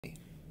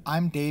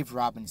I'm Dave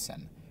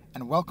Robinson,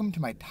 and welcome to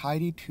my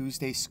Tidy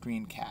Tuesday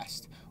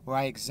screencast, where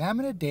I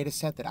examine a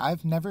dataset that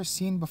I've never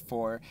seen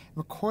before and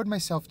record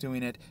myself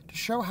doing it to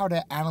show how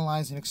to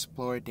analyze and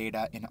explore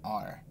data in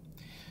R.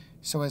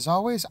 So as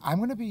always, I'm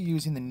going to be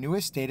using the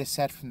newest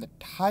dataset from the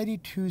Tidy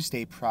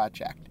Tuesday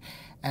project,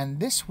 and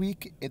this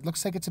week it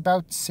looks like it's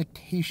about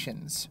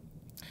cetaceans.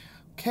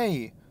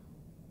 Okay,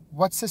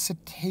 what's a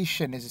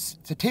cetacean?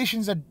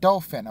 Cetacean's a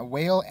dolphin, a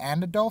whale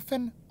and a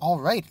dolphin? All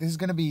right, this is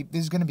gonna be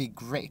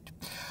great.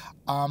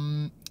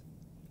 And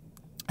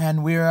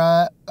we're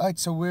all right.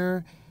 So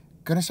we're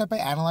gonna start by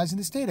analyzing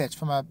this data. It's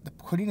from the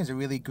pudding is a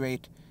really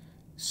great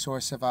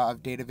source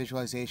of data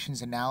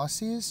visualizations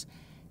analyses.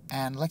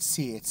 And let's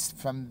see, it's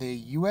from the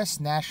U.S.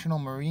 National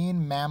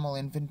Marine Mammal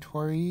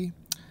Inventory.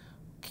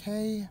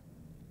 Okay.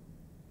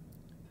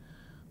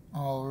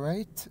 All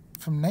right.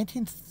 From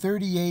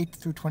 1938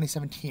 through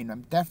 2017.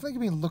 I'm definitely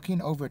going to be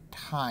looking over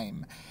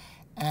time.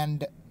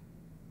 And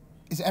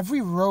is every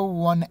row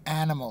one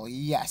animal?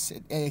 Yes,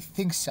 I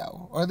think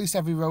so. Or at least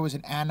every row is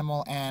an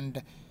animal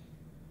and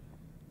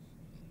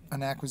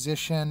an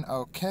acquisition.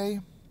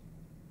 Okay.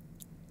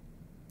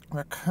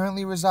 Where it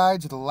currently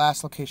resides, or the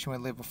last location where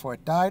it lived before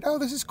it died. Oh,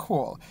 this is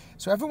cool.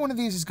 So every one of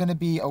these is going to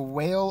be a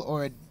whale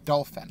or a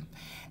dolphin.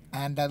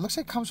 And it looks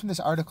like it comes from this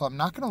article. I'm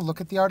not going to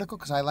look at the article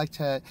because I like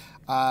to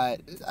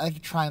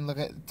try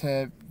and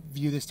to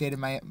view this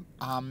data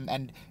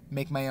and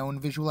make my own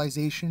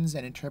visualizations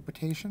and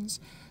interpretations.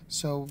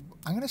 So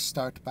I'm going to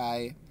start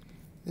by,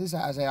 this is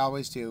as I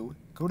always do,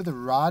 go to the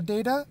raw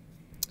data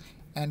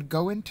and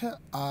go into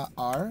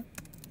R,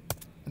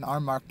 an R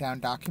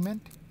Markdown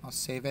document. I'll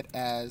save it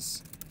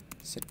as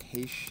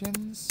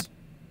cetaceans,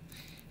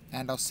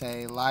 and I'll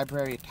say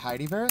library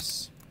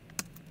tidyverse.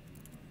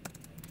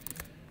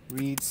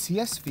 Read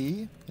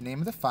CSV, the name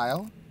of the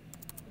file,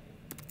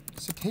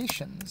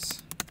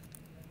 cetaceans.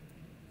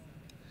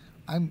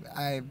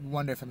 I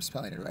wonder if I'm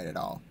spelling it right at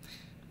all.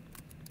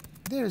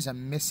 There's a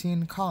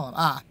missing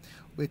column.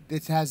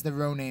 It has the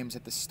row names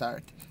at the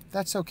start.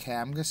 That's okay.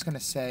 I'm just going to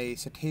say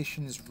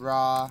cetaceans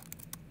raw,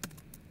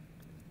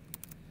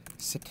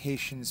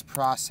 cetaceans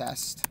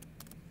processed.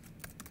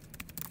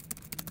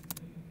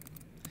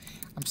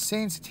 I'm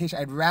saying cetacean.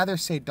 I'd rather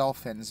say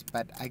dolphins,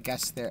 but I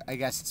guess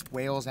it's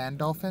whales and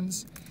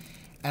dolphins.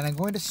 And I'm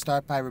going to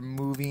start by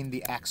removing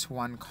the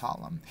X1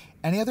 column.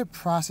 Any other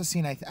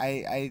processing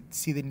I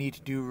see the need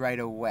to do right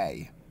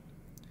away?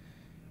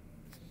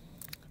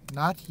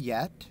 Not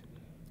yet.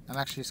 I'm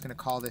actually just going to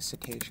call this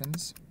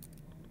cetaceans.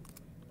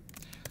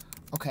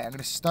 Okay, I'm going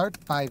to start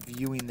by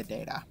viewing the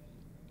data.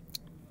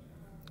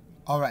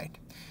 All right.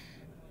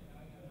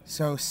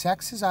 So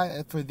sex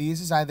for these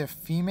is either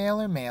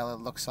female or male, it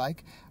looks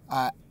like.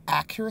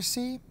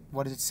 Accuracy,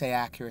 what does it say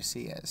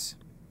accuracy is?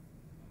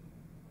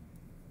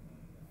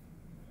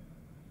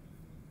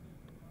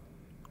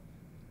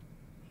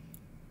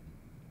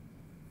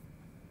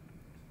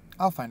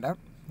 I'll find out.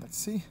 Let's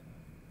see.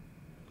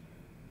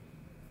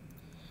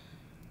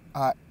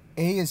 A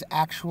is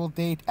actual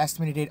date,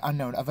 estimated date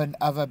unknown, of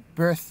a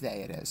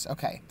birthday it is.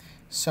 Okay,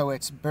 so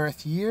it's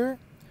birth year.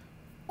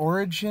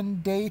 Origin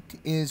date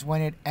is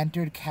when it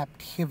entered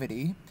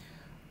captivity.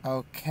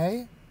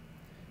 Okay.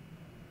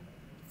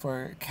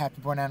 For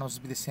captive-born animals,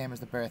 it will be the same as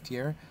the birth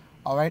year.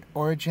 All right,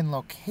 origin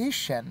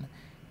location.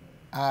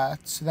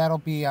 So that'll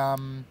be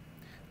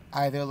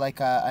either like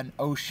an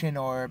ocean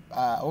or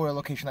a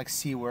location like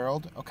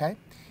SeaWorld. Okay.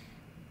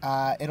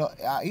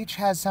 Each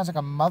sounds like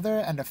a mother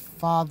and a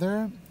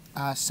father.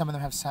 Some of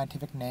them have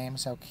scientific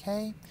names.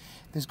 Okay.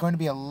 There's going to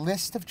be a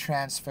list of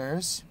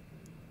transfers.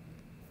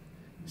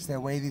 Is there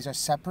a way these are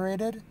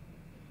separated?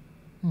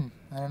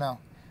 I don't know.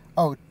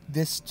 Oh,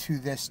 this to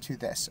this to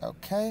this.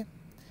 Okay.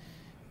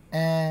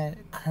 And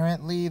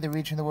currently, the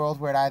region of the world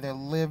where it either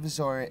lives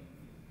or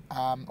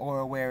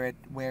where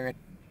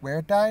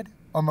it died,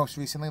 or most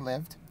recently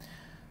lived.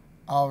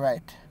 All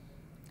right.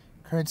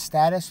 Current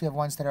status: we have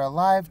ones that are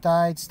alive,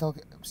 died,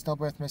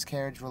 stillbirth,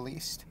 miscarriage,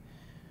 released.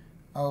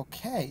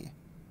 Okay.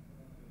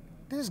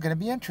 This is going to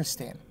be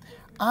interesting.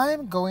 I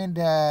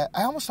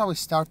almost always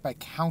start by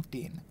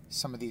counting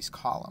some of these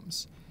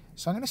columns.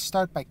 So I'm going to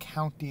start by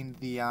counting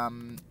the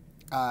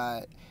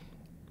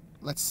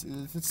let's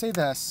say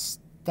the status,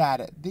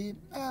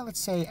 let's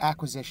say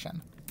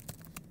acquisition.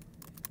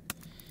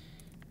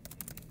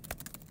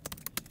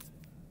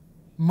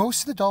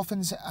 Most of the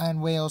dolphins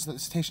and whales, the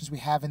cetaceans we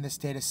have in this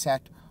data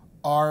set,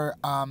 were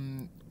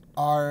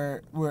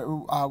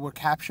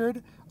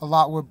captured. A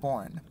lot were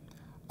born.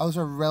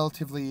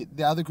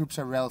 The other groups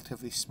are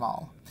relatively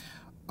small.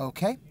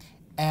 Okay,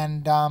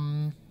 and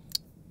how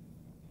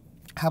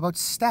about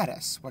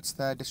status? What's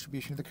the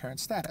distribution of the current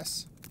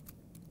status?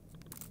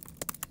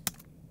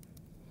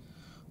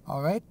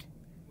 All right.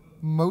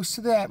 Most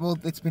of that, well,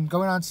 it's been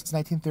going on since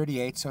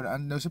 1938, so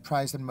no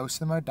surprise that most of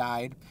them are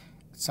died.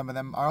 Some of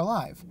them are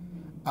alive.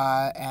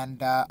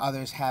 And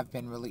others have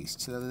been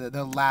released. So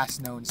the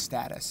last known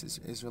status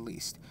is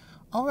released.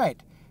 All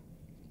right.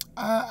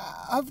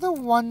 Of the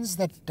ones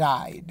that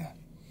died,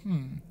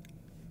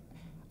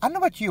 I don't know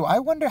about you. I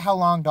wonder how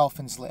long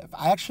dolphins live.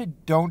 I actually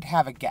don't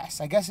have a guess.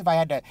 I guess if I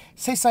had to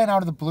say something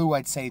out of the blue,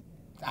 I'd say,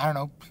 I don't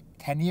know,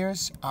 10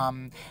 years,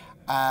 20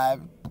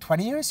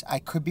 years. I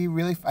could be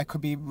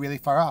really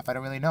far off. I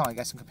don't really know. I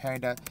guess I'm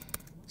comparing to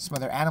some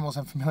other animals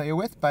I'm familiar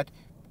with, but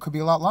could be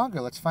a lot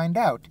longer. Let's find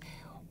out.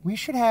 We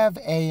should have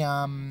a,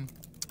 all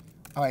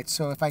right,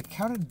 so if I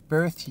counted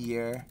birth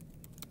year,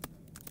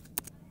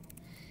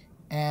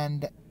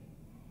 and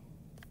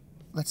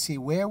let's see,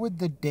 where would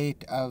the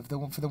date of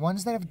for the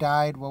ones that have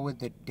died? What would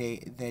the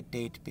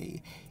date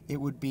be? It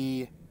would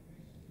be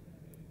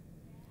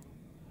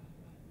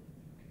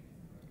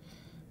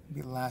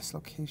last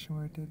location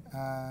where it did.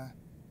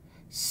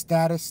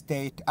 Status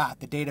date.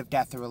 The date of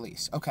death or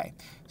release. Okay,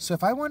 so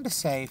if I wanted to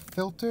say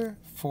filter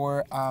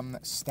for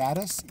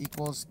status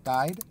equals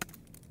died,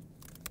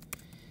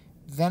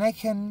 then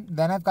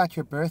I've got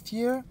your birth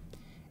year,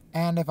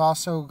 and I've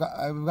also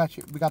got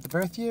we got the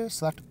birth year.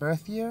 Select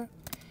birth year.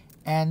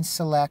 And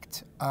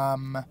select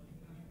where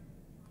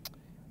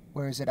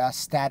is it?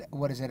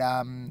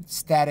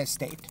 Status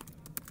date.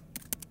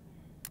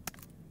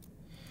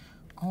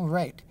 All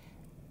right,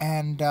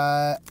 and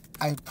I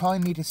probably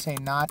need to say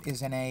not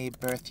is NA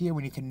birth year.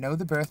 We need to know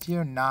the birth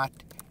year.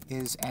 Not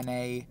is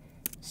NA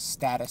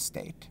status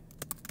date.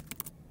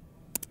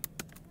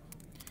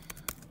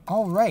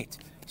 All right.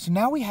 So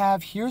now we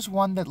have, here's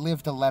one that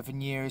lived 11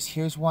 years.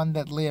 Here's one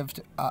that lived.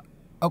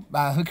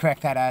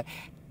 Correct that.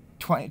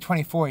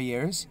 24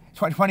 years,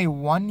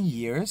 21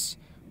 years.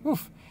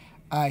 Oof.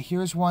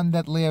 Here's one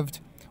that lived,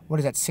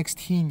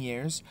 16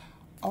 years.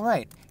 All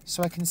right,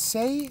 so I can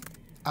say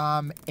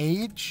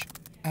age,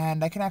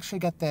 and I can actually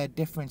get the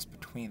difference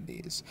between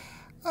these.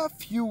 A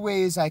few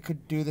ways I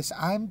could do this.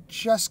 I'm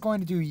just going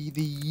to do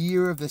the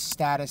year of the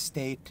status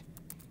date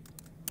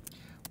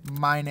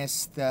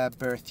minus the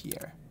birth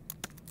year.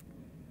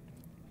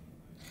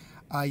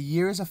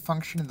 Year is a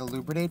function of the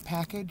lubridate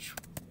package.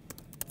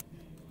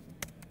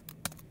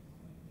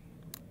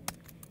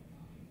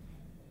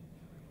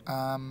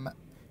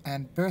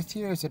 And birth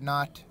year, is it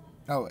not?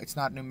 Oh, it's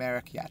not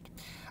numeric yet.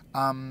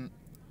 I'm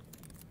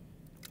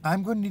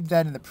going to need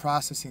that in the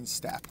processing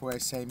step where I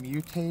say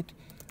mutate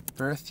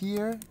birth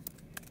year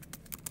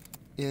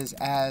is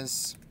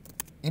as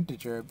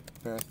integer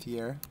birth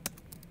year.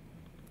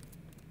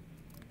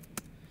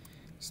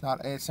 It's not,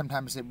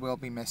 sometimes it will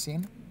be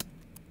missing.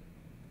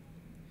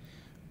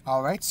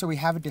 All right, so we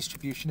have a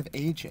distribution of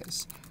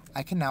ages.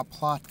 I can now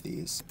plot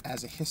these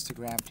as a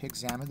histogram to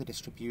examine the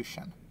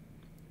distribution.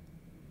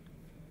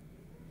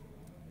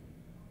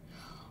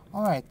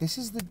 All right, this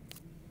is the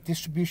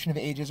distribution of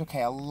ages.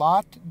 Okay, a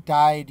lot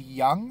died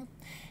young,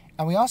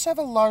 and we also have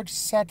a large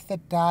set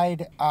that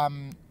died,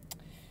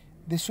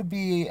 this would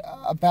be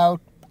about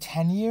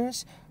 10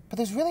 years, but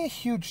there's really a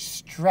huge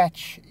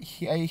stretch,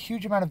 a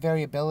huge amount of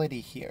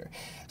variability here.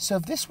 So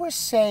if this were,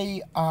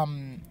 say,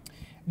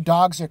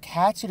 dogs or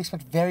cats, you'd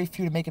expect very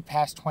few to make it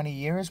past 20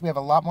 years. We have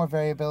a lot more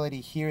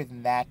variability here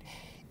than that,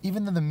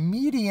 even though the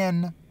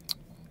median,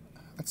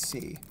 let's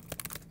see,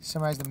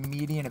 summarize the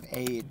median of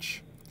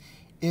age,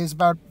 is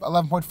about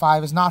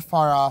 11.5, is not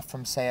far off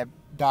from, say, a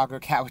dog or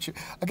cat, which,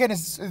 again,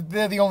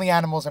 they're the only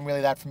animals I'm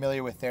really that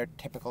familiar with their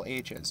typical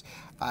ages.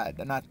 I'm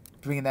not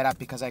bringing that up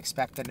because I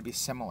expect them to be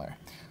similar.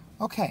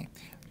 Okay,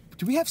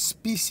 do we have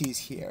species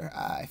here?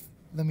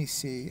 Let me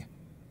see.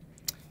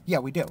 Yeah,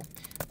 we do.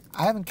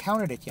 I haven't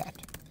counted it yet.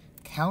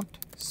 Count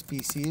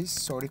species,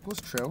 sort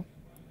equals true.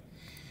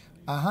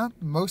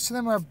 Most of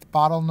them are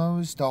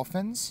bottlenose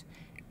dolphins,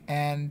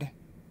 and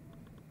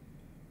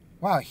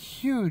wow,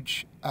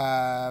 huge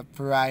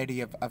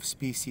variety of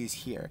species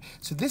here.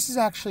 So this is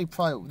actually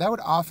probably, that would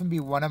often be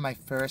one of my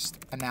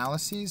first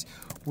analyses,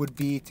 would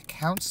be to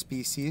count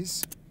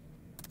species,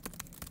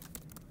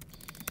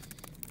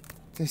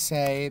 to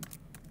say,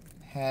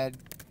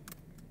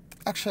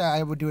 actually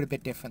I would do it a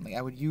bit differently.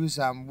 I would use,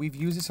 we've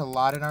used this a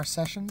lot in our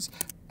sessions,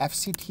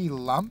 FCT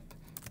lump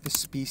the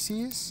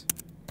species,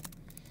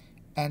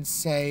 and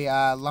say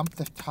lump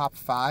the top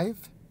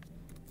 5,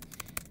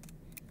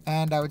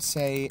 and I would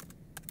say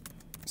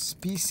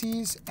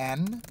species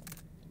n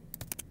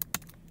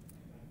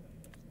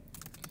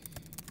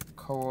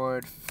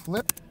coord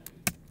flip,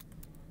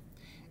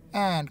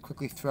 and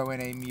quickly throw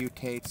in a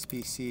mutate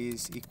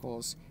species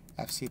equals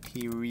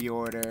FCT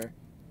reorder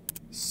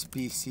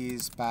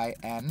species by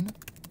n.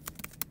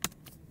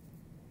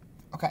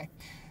 Okay,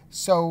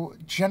 so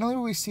generally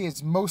what we see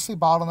is mostly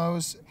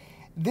bottlenose.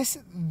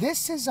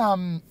 This is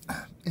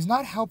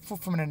not helpful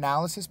from an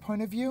analysis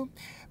point of view,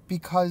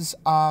 because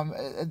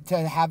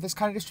to have this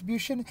kind of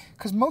distribution,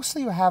 because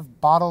mostly you have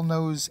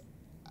bottlenose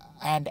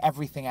and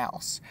everything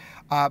else.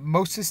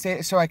 Most of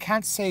the so I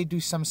can't say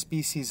do some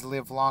species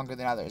live longer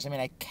than others. I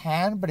mean, I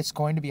can, but it's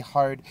going to be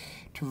hard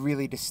to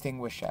really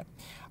distinguish it.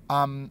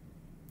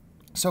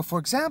 So for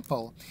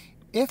example,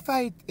 if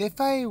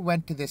I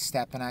went to this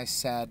step and I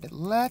said,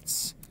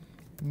 let's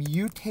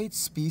mutate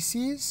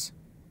species,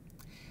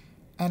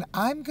 and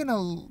I'm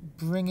gonna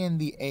bring in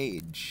the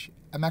age.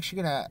 I'm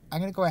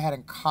gonna go ahead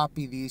and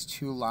copy these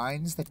two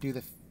lines that do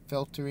the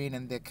filtering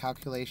and the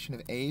calculation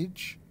of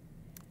age.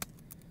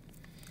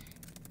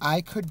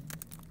 I could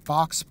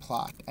box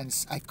plot,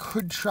 and I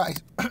could try,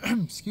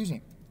 excuse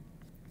me,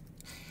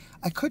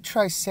 I could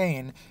try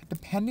saying,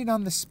 depending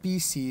on the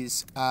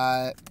species,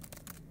 here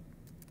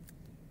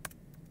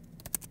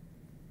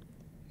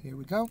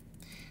we go,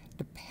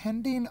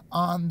 depending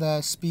on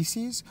the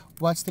species,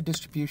 what's the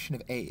distribution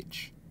of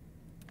age?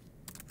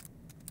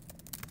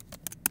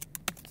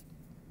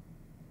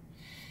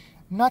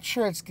 I'm not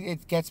sure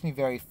it gets me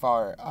very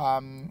far.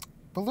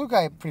 Beluga,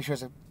 I'm pretty sure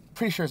is a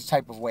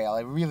type of whale.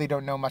 I really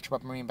don't know much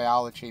about marine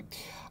biology,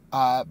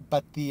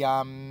 but the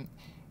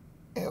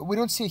we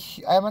don't see.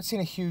 I'm not seeing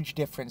a huge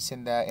difference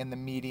in the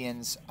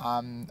medians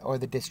or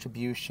the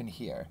distribution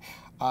here.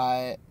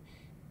 Yeah,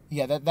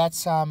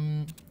 that's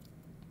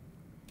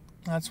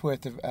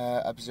worth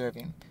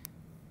observing.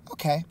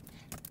 Okay.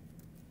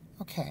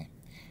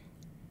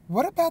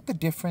 What about the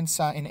difference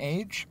in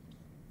age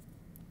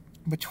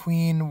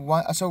between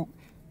one? So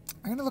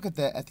I'm going to look at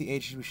the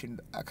age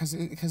distribution because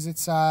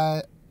it's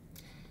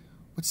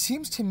what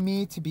seems to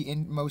me to be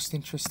most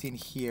interesting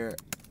here.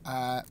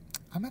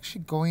 I'm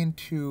actually going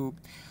to,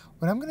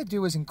 what I'm going to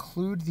do is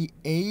include the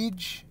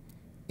age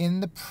in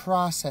the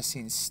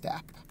processing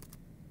step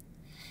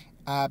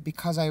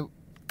because here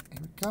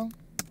we go.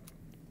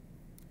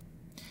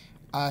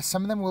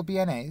 Some of them will be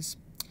NAs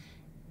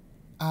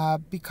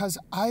because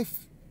let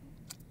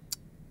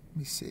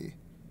me see.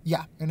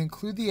 Yeah, and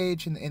include the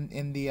age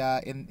in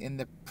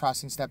the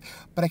processing step,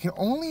 but I can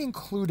only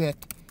include it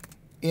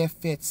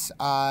if it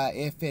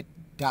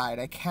died.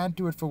 I can't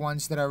do it for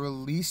ones that are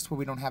released where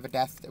we don't have a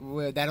death.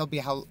 That'll be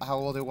how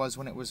old it was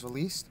when it was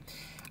released.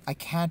 I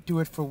can't do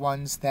it for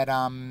ones that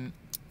are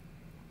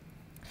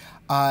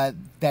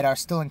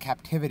still in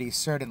captivity.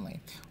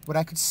 Certainly, what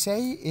I could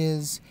say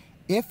is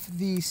if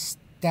the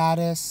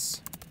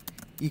status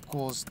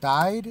equals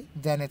died,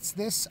 then it's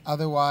this.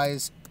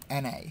 Otherwise,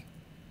 NA.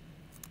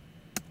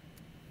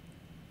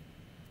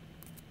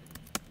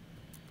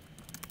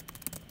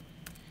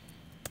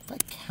 I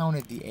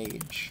counted the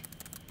age.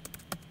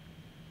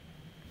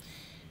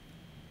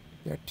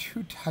 There are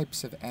two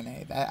types of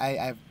NA.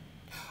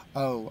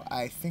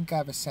 I think I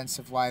have a sense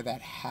of why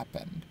that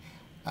happened.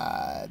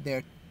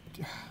 That's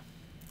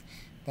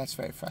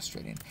very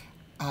frustrating.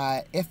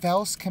 If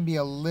else can be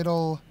a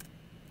little.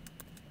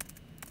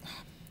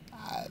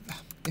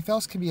 If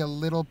else can be a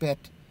little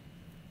bit.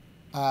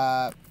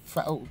 If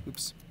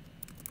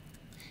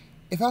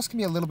else can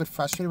be a little bit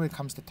frustrating when it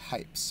comes to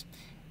types,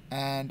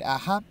 and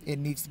it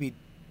needs to be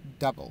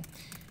double.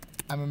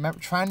 I'm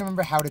trying to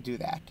remember how to do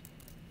that.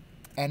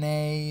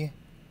 NA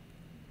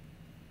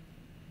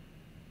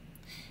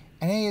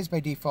is by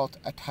default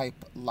a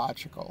type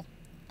logical.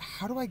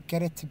 How do I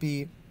get it to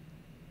be?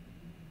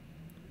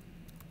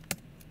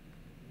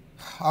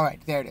 All right,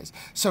 there it is.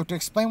 So to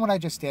explain what I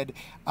just did,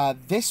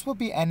 this will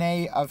be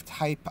NA of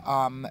type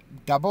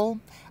double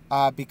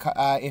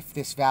because if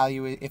this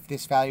value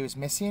is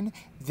missing.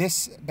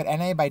 But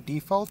NA by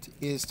default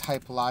is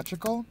type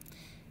logical.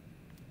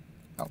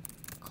 Oh,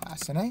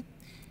 class NA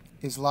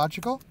is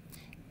logical,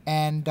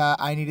 and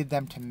I needed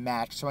them to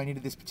match, so I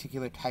needed this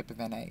particular type of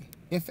NA.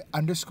 If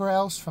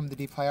 _else from the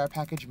dplyr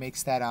package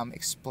makes that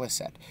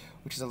explicit,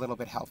 which is a little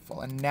bit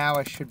helpful. And now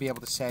I should be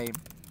able to say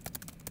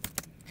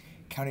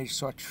count age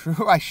sort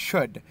true. I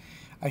should,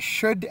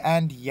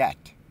 and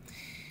yet.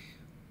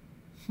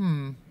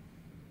 Don't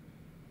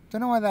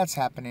know why that's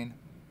happening.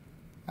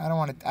 I don't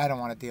want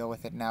to deal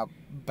with it now.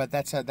 But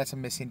that's a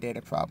missing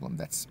data problem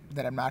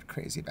that I'm not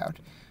crazy about.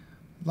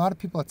 A lot of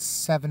people at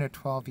 7 or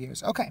 12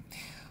 years. Okay,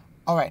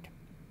 all right.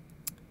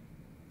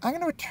 I'm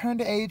going to return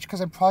to age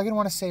because I'm probably going to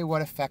want to say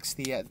what affects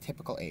the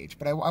typical age.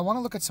 But I want to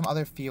look at some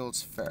other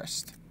fields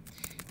first.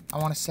 I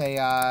want to say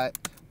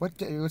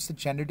what's the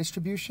gender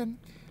distribution?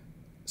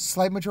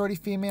 Slight majority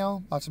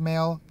female, lots of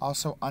male,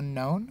 also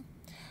unknown.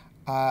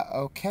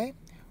 Okay.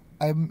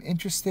 I'm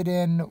interested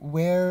in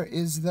where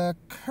is the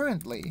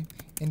currently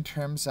in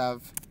terms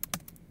of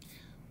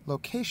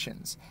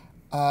locations.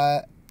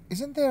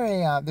 Isn't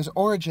there there's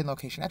origin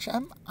location?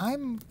 Actually,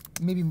 I'm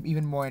maybe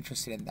even more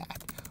interested in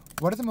that.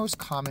 What are the most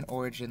common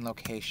origin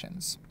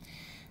locations?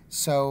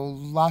 So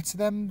lots of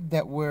them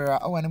that were,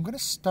 and I'm going to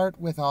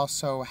start with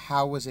also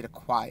how was it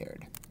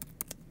acquired.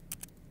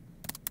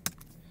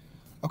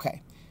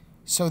 Okay,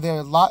 so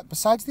there are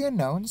besides the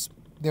unknowns,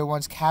 there are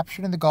ones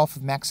captured in the Gulf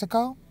of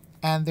Mexico,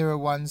 and there are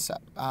ones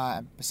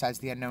besides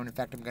the unknown. In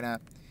fact, I'm going to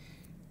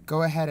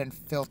go ahead and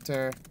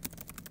filter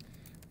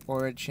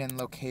origin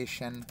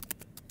location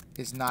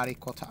is not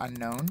equal to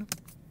unknown.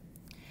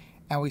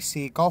 And we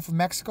see Gulf of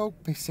Mexico,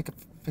 Pacific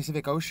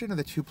Ocean are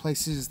the two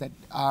places that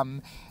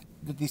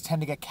these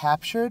tend to get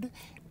captured,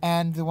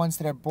 and the ones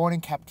that are born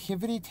in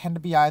captivity tend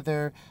to be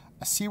either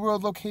a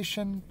SeaWorld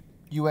location,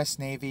 U.S.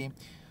 Navy.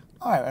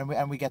 All right,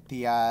 and we get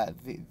the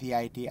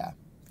idea.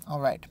 All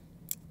right.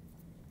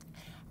 I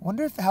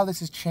wonder how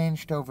this has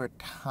changed over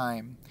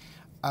time.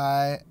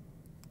 Yeah,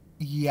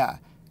 I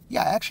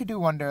actually do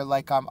wonder.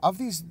 Like, of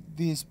these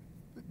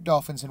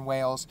dolphins and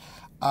whales,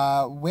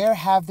 where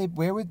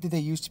did they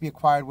used to be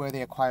acquired? Where are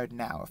they acquired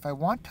now? If I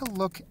want to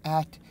look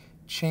at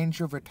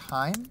change over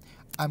time,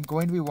 I'm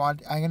going to want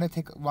to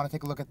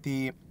take a look at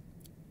the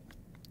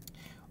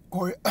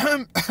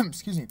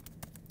excuse me,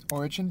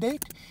 origin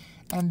date,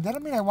 and then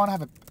I want to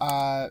have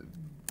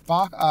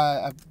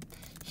a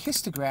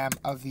histogram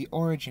of the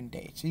origin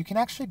date. So you can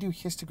actually do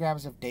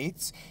histograms of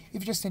dates if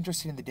you're just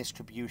interested in the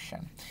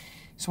distribution.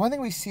 So one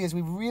thing we see is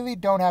we really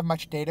don't have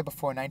much data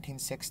before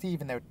 1960,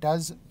 even though it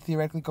does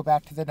theoretically go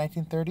back to the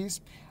 1930s.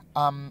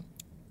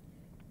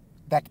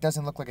 That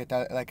doesn't look like it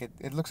does.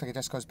 It looks like it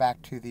just goes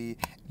back to the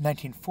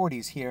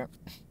 1940s here.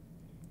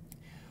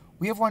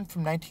 We have one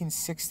from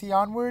 1960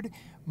 onward.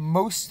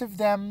 Most of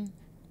them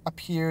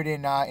appeared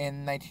in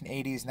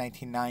 1980s,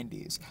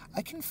 1990s.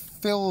 I can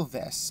fill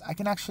this. I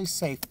can actually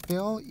say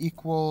fill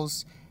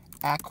equals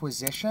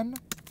acquisition.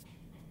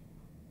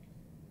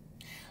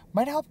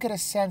 Might help get a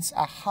sense.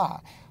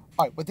 Aha.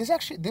 All right, but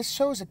this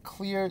shows a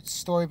clear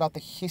story about the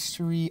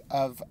history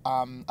of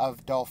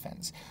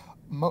dolphins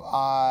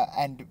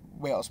and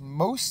whales.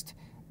 Most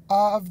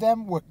of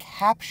them were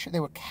captured. They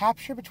were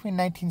captured between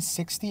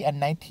 1960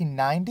 and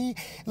 1990. It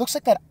looks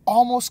like that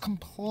almost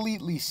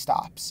completely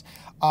stops.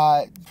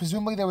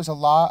 Presumably there was a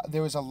law.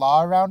 There was a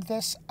law around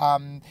this.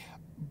 So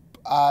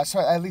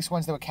at least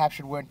ones that were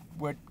captured weren't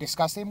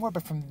discussed anymore.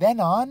 But from then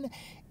on,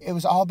 it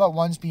was all about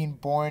ones being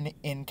born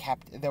in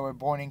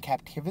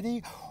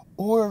captivity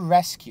or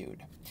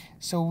rescued.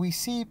 So we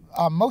see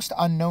most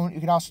unknown. You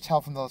can also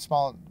tell from the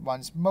small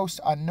ones. Most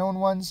unknown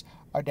ones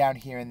are down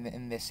here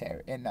in this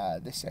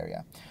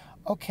area.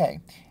 Okay,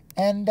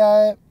 and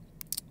let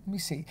me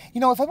see.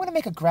 You know, if I'm going to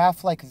make a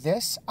graph like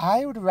this,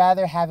 I would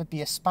rather have it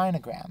be a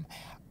spinogram.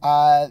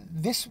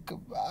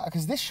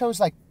 Because this shows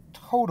like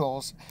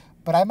totals.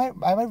 But I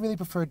might really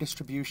prefer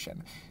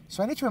distribution.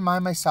 So I need to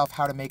remind myself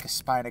how to make a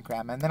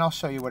spinogram, and then I'll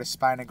show you what a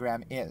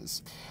spinogram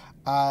is.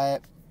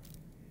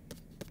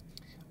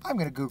 I'm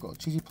going to Google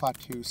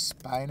ggplot2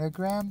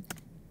 spinogram.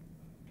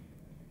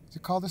 Is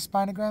it called a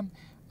spinogram?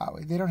 Oh,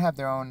 they don't have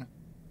their own.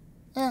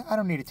 I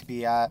don't need it to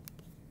be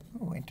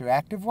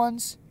interactive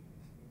ones.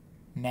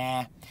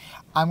 Nah,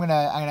 I'm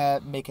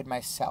gonna make it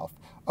myself.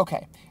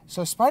 Okay,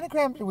 so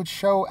spinogram would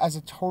show as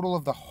a total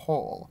of the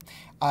whole.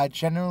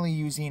 Generally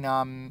using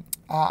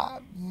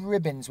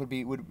ribbons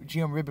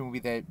geom ribbon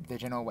would be the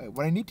general way.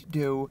 What I need to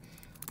do,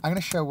 I'm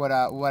gonna show what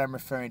I'm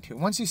referring to.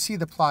 Once you see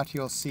the plot,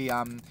 you'll see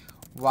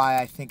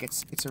why I think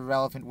it's a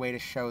relevant way to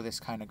show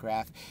this kind of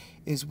graph.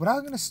 Is what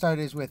I'm gonna start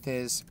with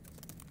is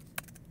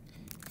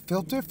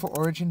filter for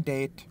origin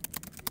date.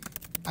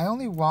 I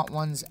only want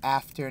ones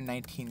after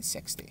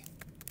 1960.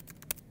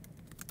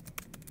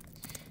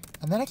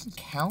 And then I can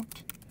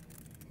count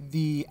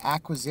the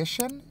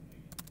acquisition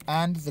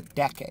and the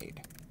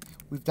decade.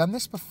 We've done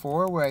this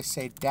before where I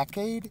say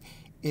decade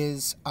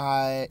is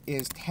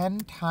 10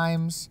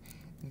 times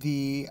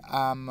the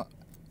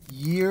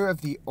year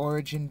of the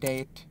origin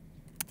date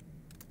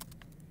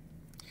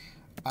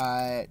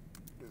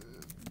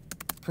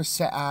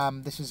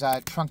this is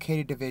a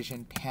truncated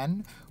division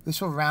 10. This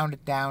will round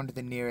it down to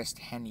the nearest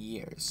 10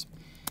 years.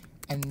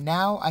 And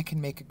now I can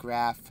make a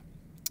graph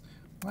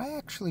where I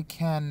actually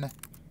can.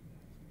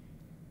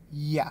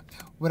 Yeah,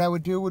 what I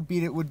would do would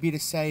be to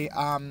say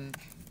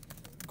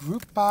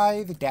group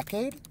by the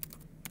decade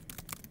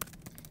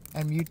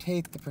and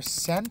mutate the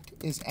percent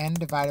is n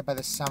divided by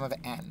the sum of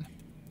n.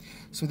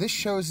 So this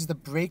shows the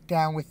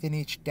breakdown within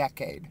each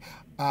decade.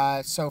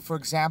 So for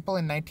example,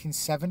 in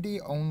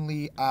 1970,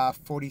 only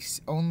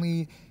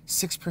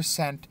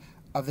 6%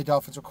 of the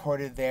dolphins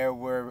recorded there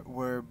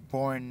were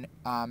born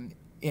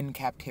in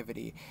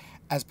captivity,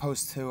 as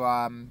opposed to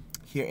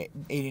here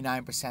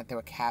 89% that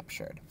were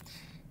captured.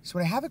 So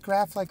when I have a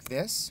graph like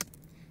this, I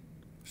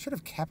should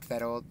have kept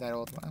that old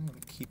one. I'm going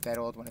to keep that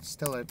old one. It's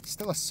still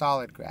a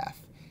solid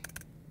graph,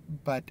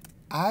 but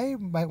I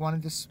might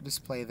want to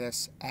display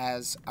this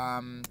as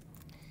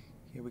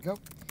here we go.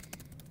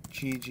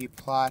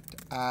 ggplot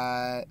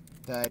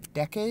the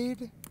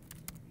decade,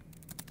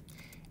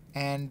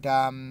 and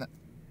let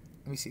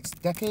me see. It's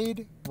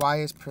decade. Y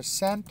is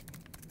percent.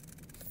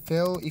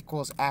 Fill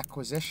equals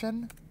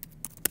acquisition,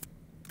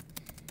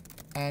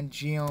 and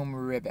geom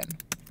ribbon.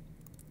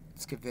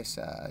 Let's give this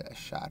a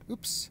shot.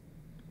 Oops.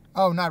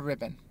 Oh, not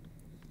ribbon.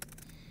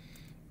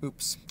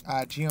 Oops.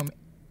 Geom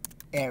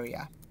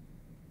area.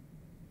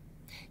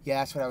 Yeah,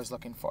 that's what I was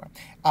looking for.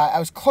 I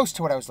was close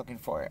to what I was looking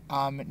for.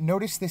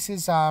 Notice this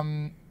is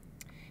here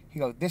you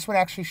go. This one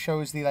actually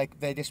shows the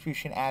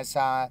distribution as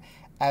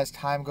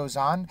time goes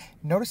on.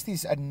 Notice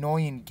these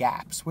annoying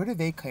gaps. Where do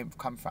they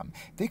come from?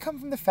 They come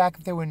from the fact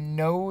that there were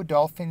no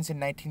dolphins in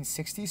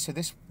 1960, so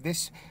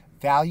this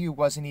value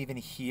wasn't even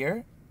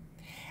here.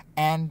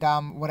 And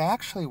what I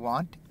actually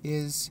want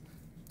is,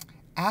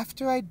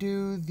 after I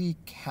do the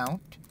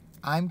count,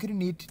 I'm going to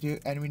need to do,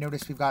 and we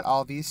notice we've got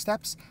all these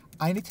steps,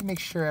 I need to make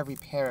sure every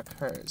pair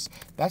occurs.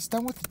 That's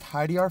done with the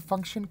tidyr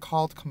function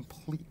called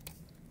complete.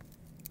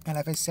 And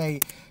if I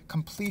say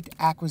complete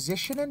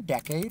acquisition and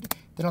decade,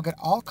 then I'll get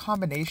all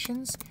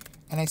combinations,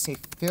 and I say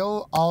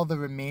fill all the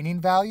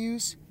remaining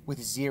values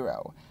with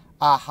 0.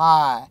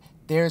 Aha!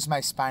 There's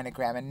my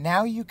spinogram. And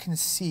now you can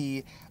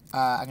see,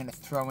 I'm going to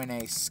throw in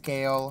a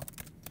scale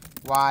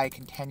Y,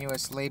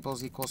 continuous,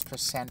 labels equals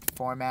percent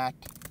format.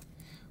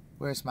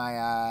 Where's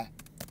my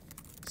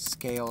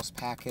scales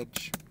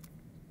package?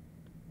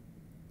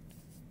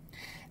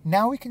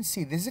 Now we can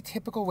see this is a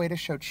typical way to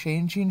show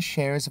changing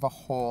shares of a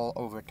whole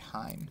over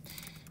time.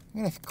 I'm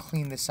going to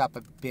clean this up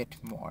a bit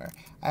more.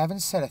 I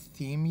haven't set a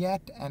theme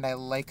yet, and I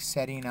like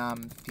setting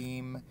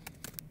theme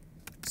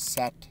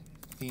set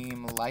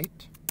theme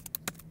light.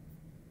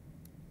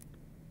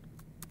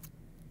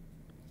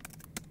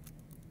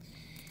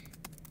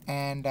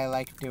 And I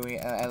like doing,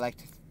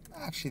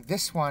 actually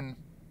this one,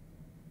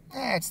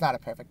 it's not a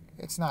perfect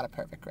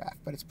graph,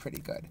 but it's pretty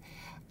good.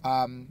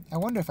 I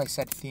wonder if I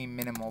said theme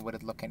minimal, would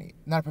it look any,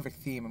 not a perfect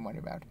theme, I'm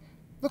wondering about.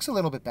 Looks a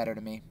little bit better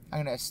to me.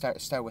 I'm going to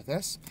start with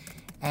this.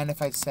 And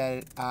if I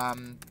said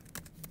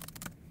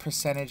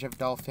percentage of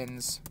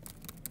dolphins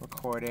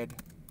recorded,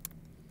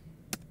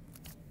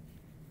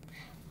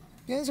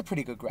 yeah, this is a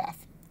pretty good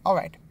graph. All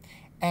right.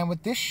 And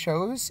what this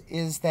shows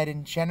is that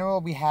in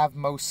general we have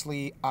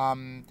mostly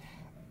ones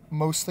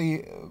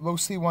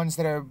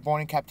that are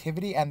born in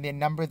captivity, and the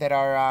number that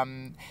are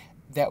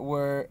that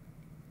were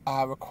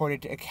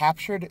recorded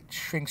captured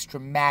shrinks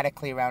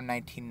dramatically around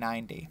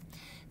 1990.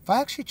 If I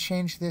actually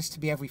change this to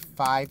be every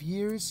 5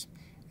 years,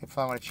 if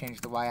I want to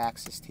change the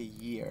y-axis to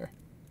year,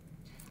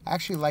 I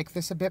actually like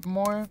this a bit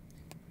more.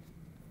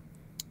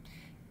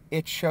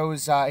 It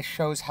shows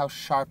how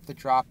sharp the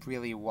drop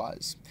really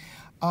was.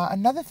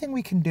 Another thing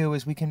we can do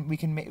is we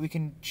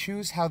can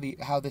choose how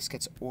this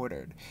gets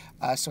ordered.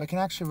 So I can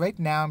actually, right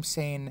now I'm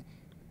saying,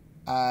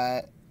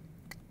 let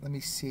me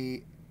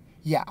see.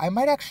 Yeah, I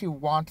might actually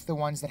want the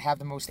ones that have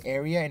the most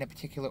area in a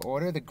particular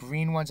order. The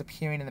green ones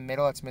appearing in the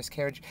middle, that's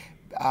miscarriage,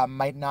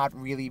 might not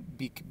really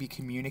be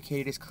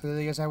communicated as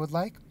clearly as I would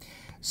like.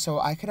 So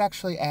I could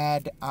actually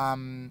add,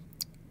 I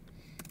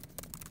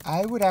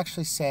would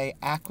actually say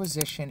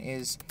acquisition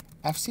is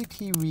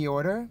FCT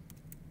reorder,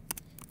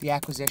 the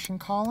acquisition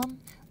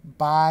column,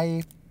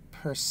 by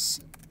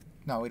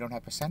no, we don't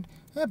have percent,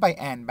 by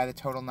n, by the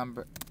total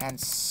number, and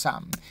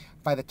sum,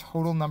 by the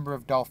total number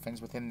of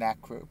dolphins within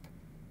that group.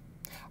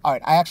 All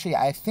right,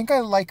 I think I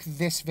like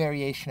this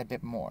variation a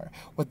bit more.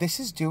 What this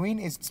is doing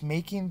is it's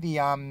making the,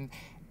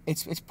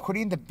 it's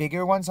putting the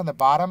bigger ones on the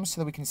bottom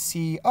so that we can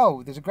see,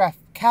 oh, there's a graph,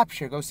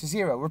 capture goes to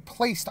 0,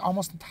 replaced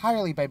almost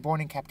entirely by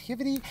born in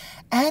captivity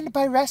and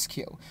by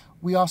rescue.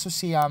 We also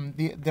see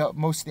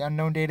most of the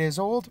unknown data is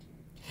old.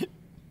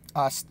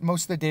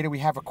 Most of the data we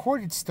have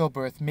recorded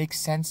stillbirth makes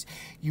sense.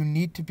 You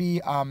need to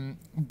be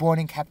born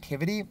in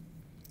captivity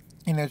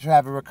in order to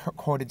have a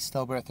recorded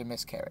stillbirth or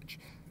miscarriage.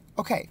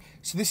 Okay,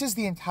 so this is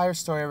the entire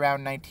story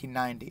around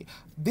 1990.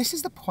 This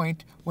is the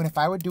point when if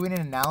I were doing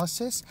an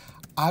analysis,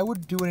 I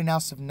would do an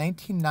analysis of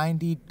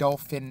 1990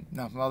 dolphin,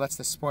 no, well, that's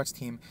the sports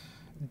team,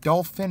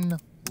 dolphin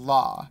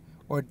law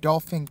or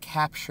dolphin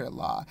capture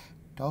law.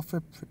 I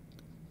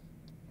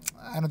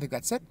don't think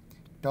that's it.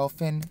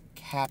 Dolphin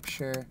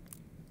capture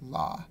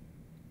law.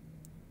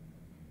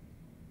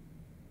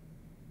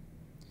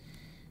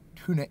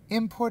 Tuna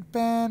import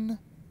ban.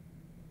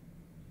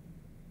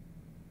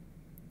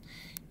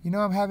 You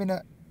know, I'm having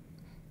a...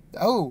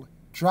 Oh,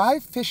 dry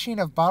fishing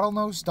of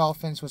bottlenose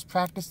dolphins was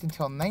practiced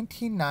until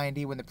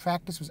 1990 when the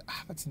practice was...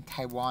 that's in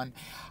Taiwan.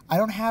 I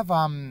don't have...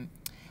 I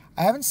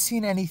haven't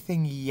seen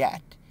anything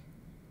yet.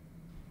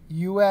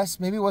 U.S.,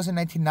 maybe it wasn't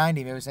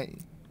 1990. Maybe it was a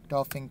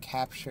dolphin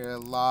capture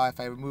law if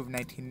I remove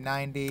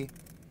 1990.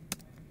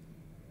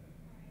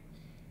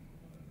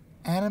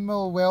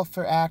 Animal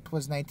Welfare Act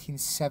was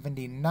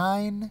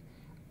 1979.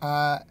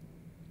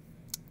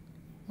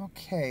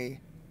 Okay.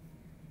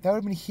 That would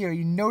have been here.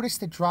 You notice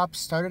the drop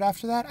started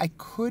after that. I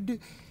could,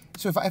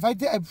 so if I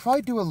did, I'd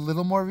probably do a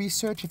little more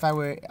research if I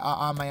were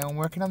on my own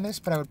working on this.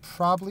 But I would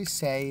probably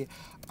say,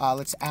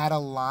 let's add a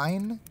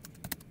line,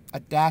 a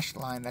dashed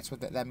line. That's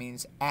what that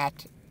means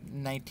at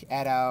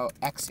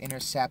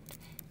x-intercept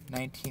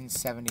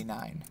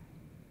 1979.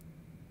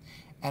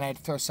 And I'd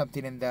throw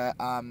something in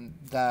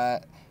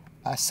the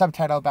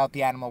subtitle about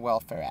the Animal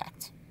Welfare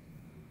Act.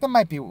 That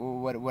might be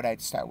what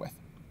I'd start with.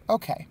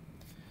 Okay.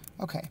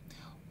 Okay.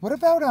 What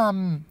about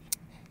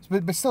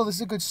but still, this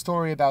is a good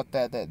story about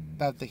the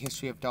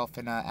history of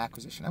dolphin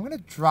acquisition. I'm going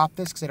to drop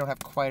this because I don't have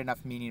quite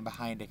enough meaning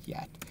behind it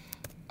yet,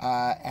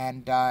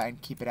 and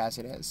keep it as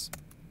it is.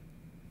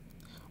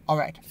 All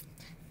right.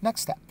 Next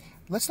step.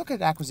 Let's look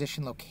at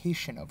acquisition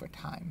location over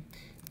time.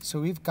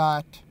 So we've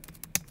got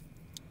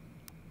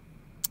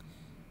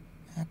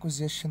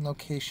acquisition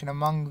location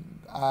among.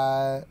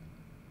 Let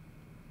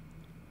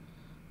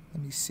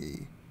me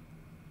see.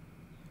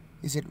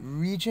 Is it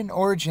region,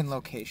 origin,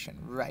 location?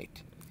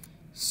 Right.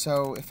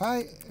 So if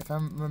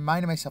I'm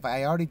reminding myself,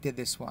 I already did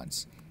this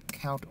once.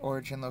 Count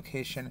origin,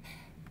 location.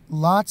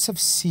 Lots of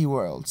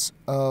SeaWorlds.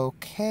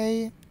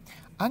 Okay.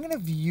 I'm going to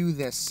view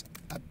this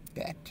a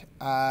bit.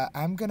 I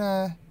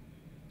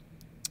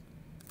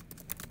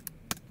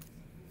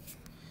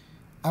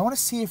want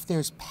to see if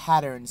there's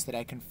patterns that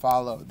I can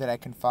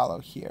follow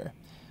here.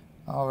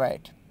 All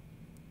right.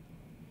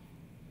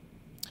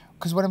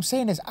 because what I'm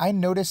saying is I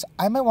notice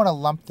I might want to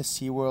lump the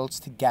SeaWorlds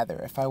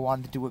together if I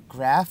wanted to do a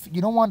graph. You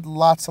don't want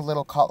lots of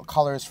little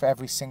colors for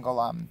every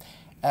single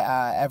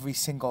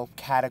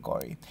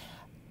category.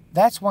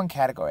 That's one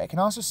category. I can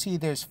also see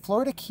there's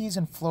Florida Keys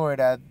in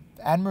Florida,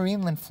 and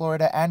Marineland,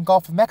 Florida, and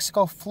Gulf of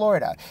Mexico,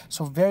 Florida.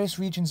 So various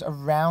regions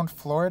around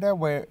Florida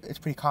where it's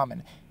pretty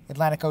common.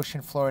 Atlantic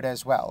Ocean, Florida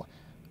as well.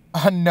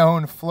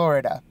 Unknown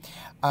Florida,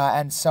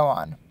 and so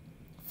on.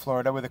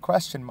 Florida with a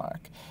question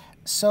mark.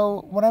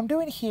 So what I'm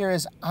doing here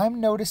is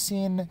I'm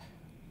noticing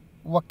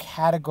what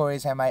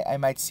categories I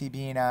might see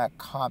being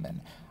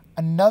common.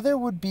 Another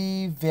would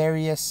be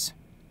various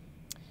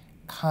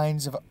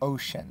kinds of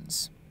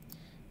oceans.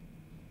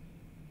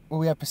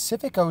 Well, we have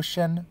Pacific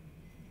Ocean,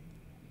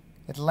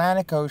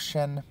 Atlantic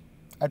Ocean.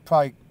 I'd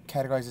probably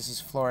categorize this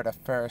as Florida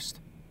first.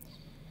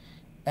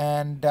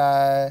 And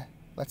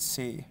let's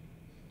see.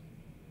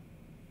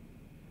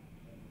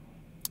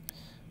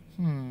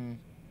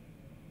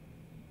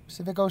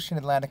 Pacific Ocean,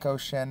 Atlantic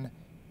Ocean.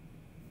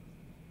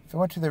 If I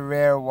went to the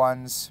rare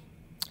ones,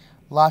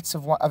 lots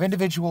of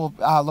individual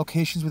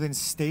locations within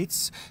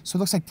states. So it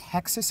looks like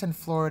Texas and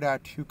Florida are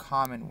two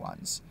common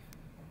ones.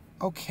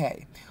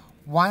 Okay.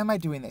 Why am I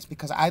doing this?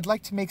 Because I'd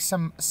like to make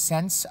some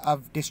sense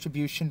of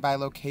distribution by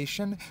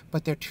location,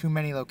 but there are too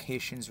many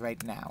locations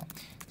right now.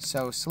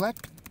 So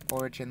select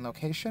origin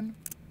location.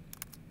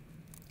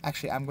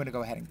 Actually, I'm going to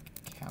go ahead and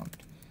count.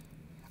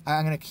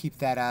 I'm going to keep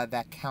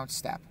that count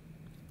step.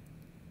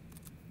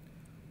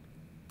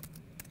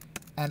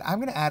 And I'm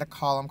going to add a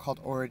column called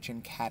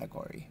origin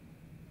category.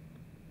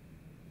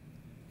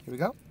 Here we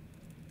go.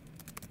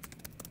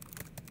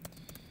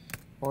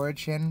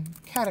 Origin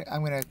category.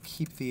 I'm going to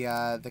keep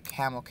the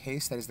camel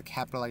case, that is the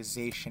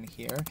capitalization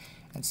here,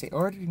 and say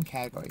origin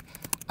category.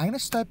 I'm going to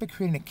start by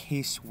creating a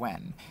case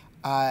when.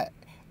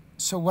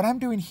 So what I'm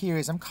doing here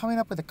is I'm coming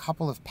up with a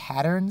couple of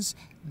patterns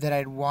that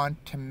I'd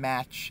want to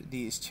match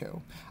these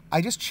two.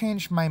 I just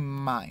changed my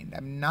mind.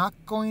 I'm not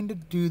going to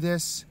do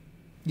this.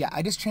 Yeah,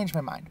 I just changed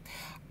my mind.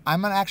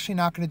 I'm actually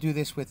not going to do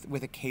this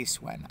with a case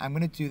when. I'm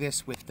going to do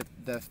this with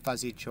the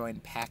fuzzy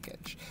join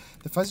package.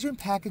 The fuzzy join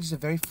package is a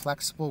very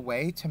flexible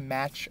way to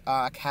match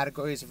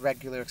categories of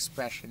regular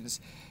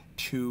expressions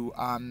to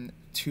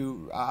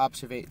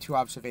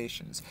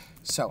observations.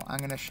 So I'm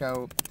going to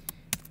show.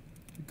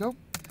 Here we go.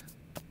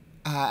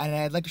 And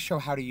I'd like to show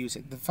how to use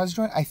it. The fuzzy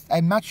join,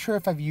 I'm not sure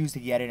if I've used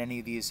it yet in any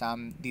of these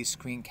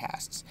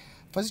screencasts.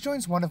 Fuzzy join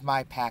is one of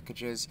my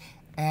packages.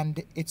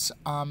 And it's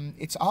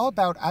all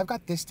about, I've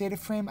got this data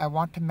frame, I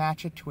want to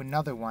match it to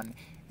another one.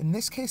 In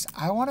this case,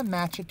 I want to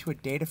match it to a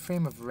data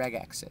frame of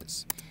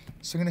regexes.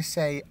 So I'm going to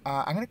say,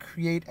 I'm going to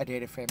create a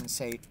data frame and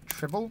say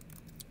tribble.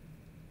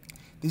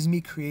 This is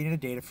me creating a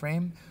data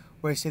frame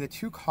where I say the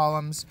two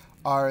columns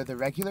are the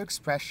regular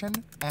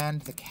expression and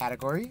the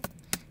category.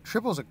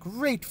 Tribble is a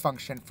great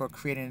function for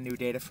creating a new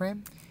data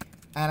frame.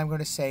 And I'm going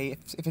to say,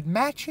 if it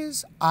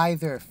matches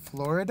either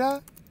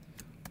Florida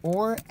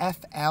or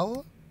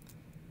FL,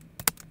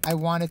 I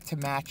want it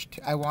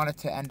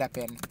to end up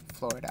in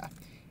Florida.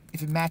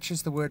 If it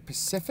matches the word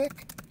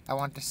Pacific, I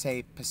want to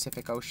say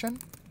Pacific Ocean.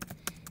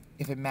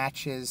 If it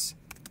matches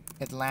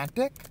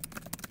Atlantic,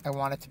 I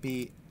want it to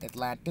be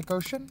Atlantic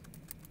Ocean.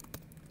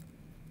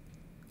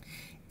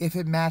 If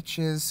it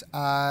matches,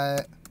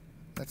 let's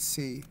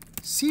see,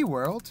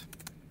 SeaWorld,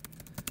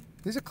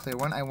 this is a clear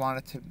one. I want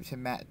it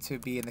to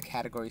be in the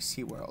category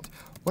SeaWorld.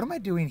 What am I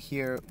doing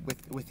here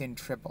within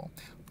Tribble?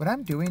 What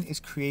I'm doing is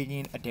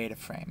creating a data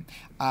frame,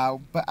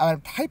 but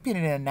I'm typing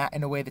it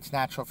in a way that's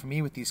natural for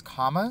me with these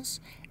commas,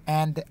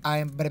 but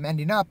I'm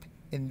ending up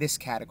in this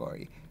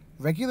category,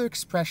 regular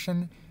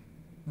expression,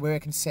 where I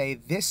can say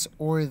this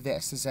or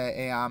this. This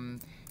is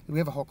we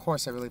have a whole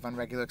course, I believe, on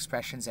regular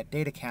expressions at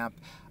Data Camp.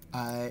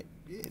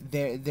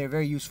 They're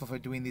very useful for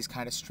doing these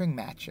kind of string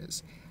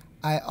matches.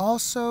 I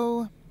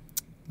also,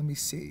 let me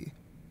see.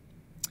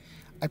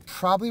 I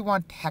probably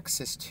want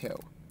Texas too.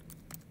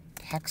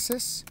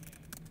 Texas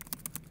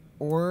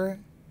or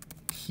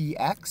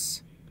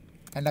TX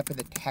end up in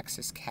the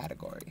Texas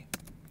category.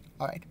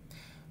 All right.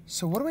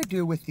 So what do I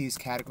do with these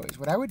categories?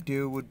 What I would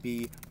do would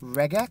be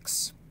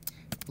regex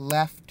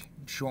left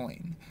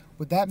join.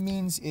 What that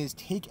means is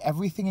take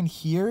everything in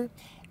here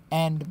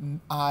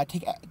and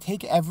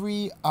take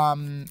every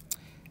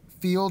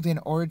field in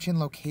origin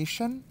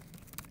location.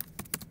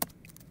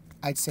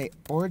 I'd say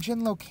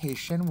origin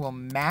location will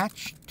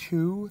match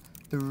to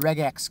the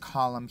regex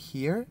column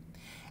here.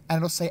 And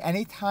it'll say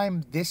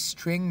anytime this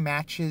string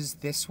matches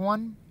this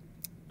one,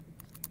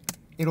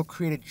 it'll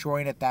create a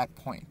join at that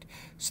point.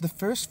 So the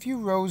first few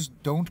rows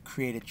don't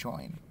create a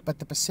join, but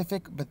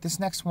this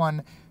next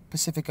one,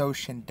 Pacific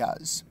Ocean,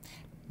 does.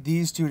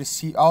 These due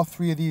to all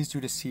three of these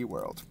due to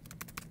SeaWorld.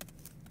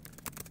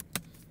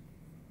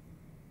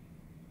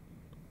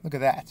 Look at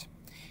that.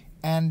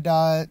 And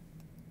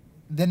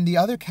then the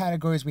other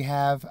categories we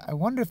have, I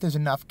wonder if there's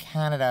enough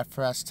Canada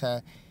for us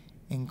to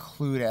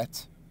include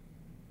it.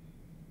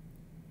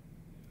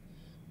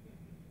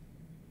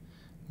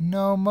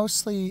 No,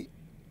 mostly,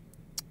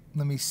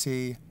 let me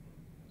see.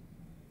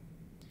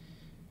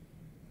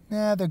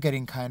 Yeah, they're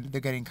getting kind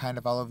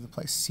of all over the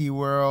place.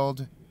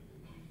 SeaWorld.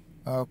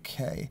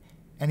 Okay.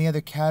 Any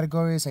other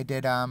categories? I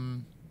did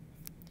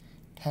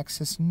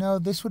Texas. No,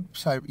 this would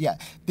yeah.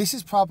 This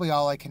is probably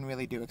all I can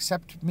really do,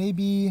 except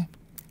maybe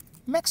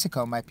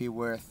Mexico might be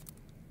worth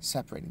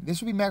separating.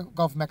 This would be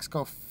Gulf of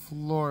Mexico,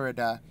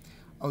 Florida.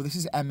 Oh, this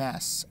is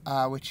MS,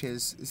 which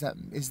is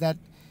that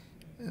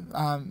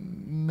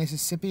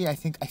Mississippi? I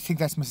think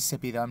that's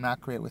Mississippi, though. I'm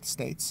not great with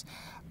states.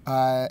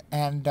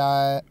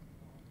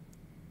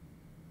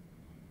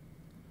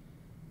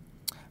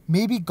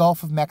 Maybe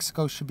Gulf of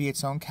Mexico should be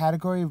its own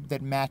category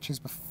that matches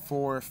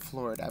before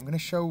Florida. I'm going to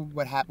show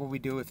what we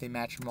do if they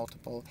match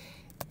multiple.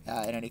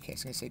 In any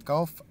case, I'm going to say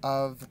Gulf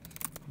of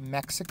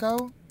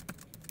Mexico,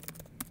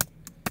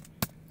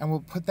 and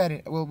we'll put that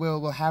in.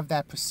 We'll have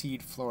that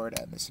precede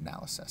Florida in this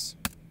analysis.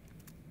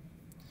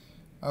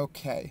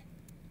 Okay.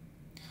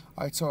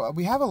 All right, so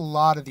we have a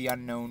lot of the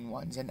unknown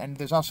ones, and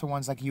there's also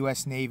ones like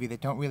U.S. Navy that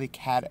don't really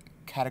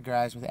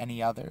categorize with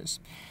any others.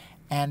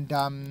 And,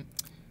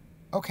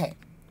 okay.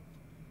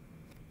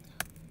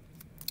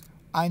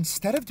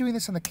 Instead of doing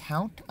this on the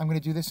count, I'm going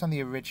to do this on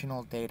the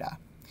original data.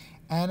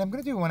 And I'm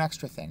going to do one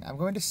extra thing. I'm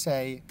going to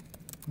say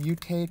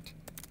mutate.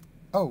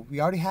 Oh,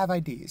 we already have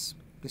IDs.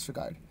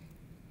 Disregard.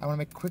 I want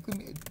to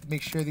quickly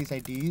make sure these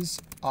IDs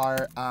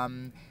are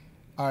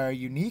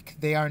unique.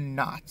 They are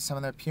not. Some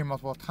of them appear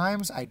multiple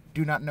times. I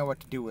do not know what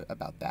to do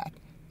about that.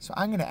 So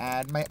I'm going to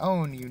add my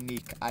own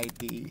unique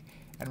ID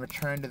and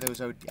return to those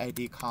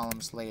ID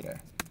columns later.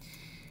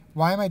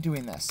 Why am I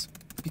doing this?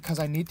 Because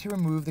I need to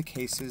remove the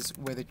cases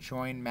where the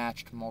join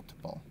matched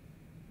multiple.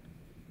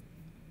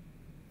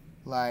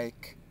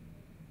 Like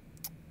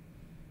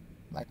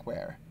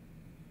where?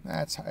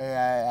 I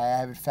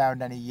haven't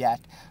found any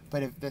yet.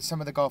 But if some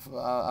of the Gulf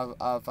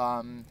of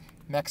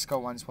Mexico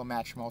ones will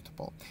match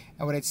multiple.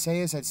 And what I'd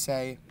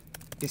say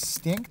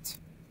distinct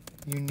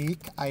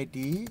unique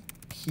ID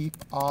keep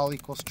all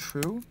equals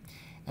true.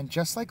 And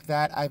just like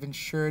that, I've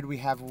ensured we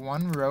have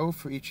one row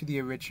for each of the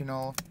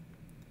original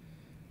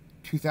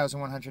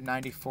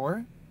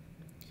 2,194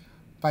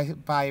 by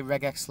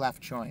regex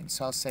left join.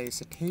 So I'll say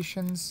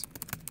citations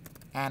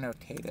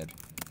annotated.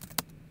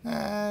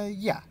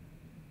 Yeah.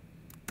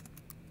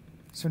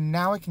 So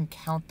now I can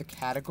count the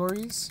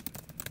categories.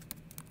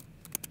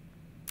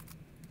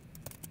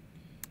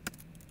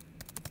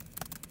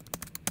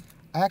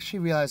 I actually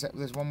realized that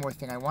there's one more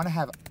thing. I want to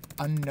have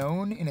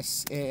unknown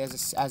as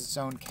its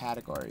own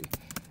category,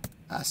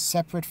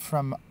 separate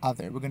from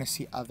other. We're going to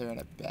see other in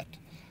a bit.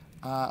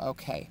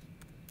 Okay.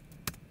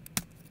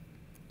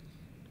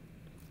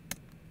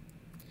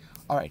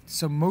 All right,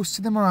 so most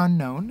of them are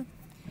unknown.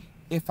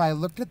 If I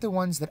looked at the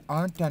ones that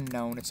aren't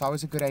unknown, it's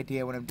always a good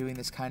idea when I'm doing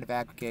this kind of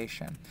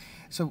aggregation.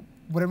 So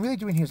what I'm really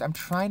doing here is I'm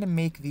trying to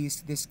make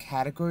this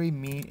category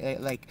make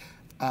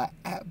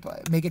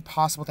it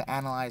possible to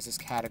analyze this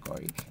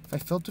category. If I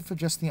filter for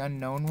just the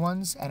unknown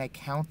ones and I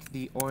count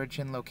the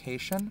origin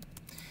location,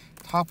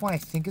 top one I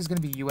think is going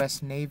to be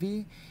U.S.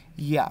 Navy.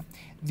 Yeah,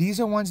 these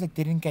are ones that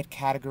didn't get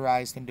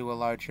categorized into a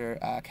larger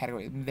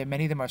category.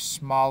 Many of them are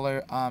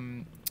smaller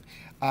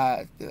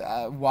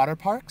water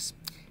parks.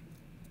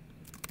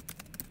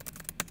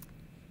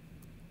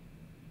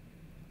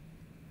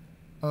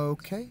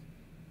 Okay.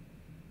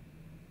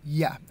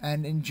 Yeah,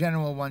 and in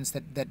general ones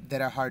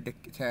that are hard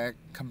to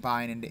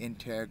combine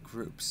into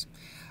groups.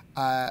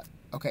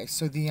 Okay,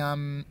 so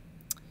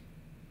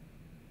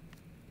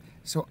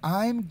what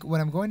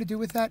I'm going to do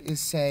with that is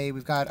say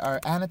we've got our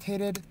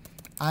annotated.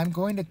 I'm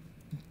going to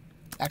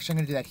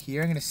do that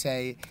here. I'm going to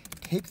say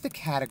take the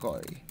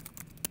category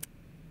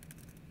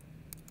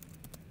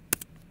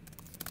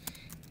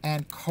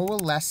and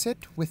coalesce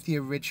it with the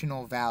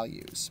original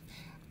values.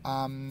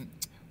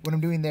 What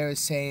I'm doing there is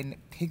saying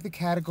take the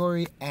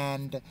category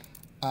and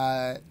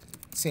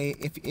say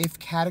if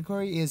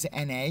category is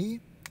NA,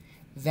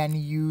 then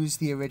use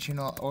the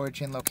original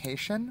origin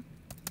location,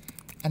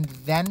 and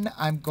then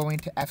I'm going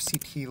to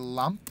FCT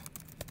lump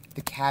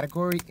the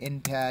category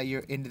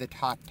into the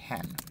top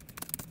 10.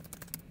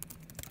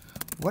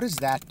 What does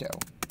that do?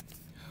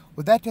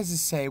 What that does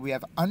is say we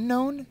have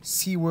unknown,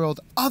 SeaWorld,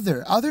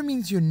 other. Other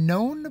means you're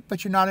known,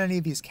 but you're not in any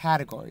of these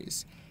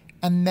categories.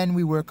 And then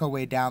we work our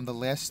way down the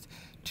list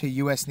to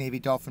U.S. Navy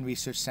Dolphin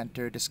Research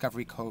Center,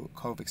 Discovery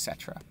Cove,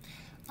 etc.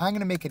 I'm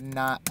going to make it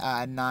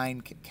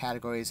 9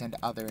 categories and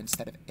other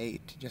instead of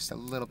 8, just a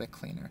little bit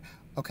cleaner.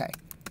 Okay,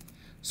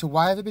 so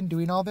why have I been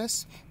doing all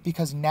this?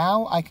 Because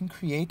now I can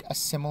create a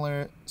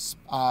similar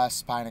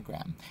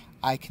spinogram.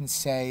 I can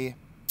say,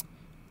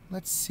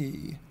 let's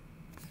see.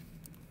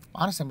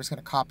 Honestly, I'm just going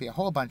to copy a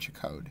whole bunch of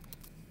code.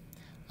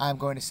 I'm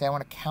going to say I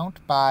want to count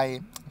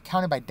I'm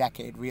counting by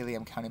decade, really.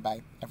 I'm counting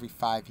by every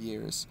 5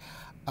 years.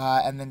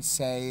 And then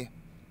say,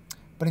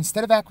 but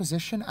instead of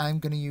acquisition, I'm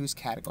going to use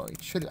category.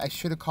 I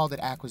should have called it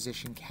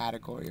acquisition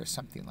category or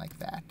something like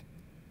that.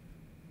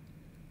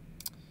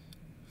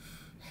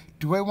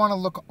 Do I want to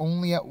look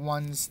only at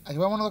ones?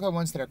 Do I want to look at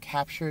ones that are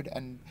captured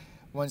and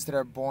ones that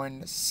are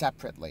born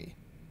separately?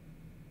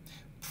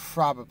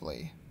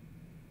 Probably.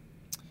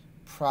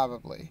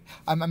 Probably.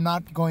 I'm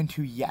not going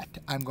to yet.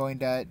 I'm going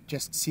to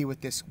just see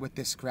what this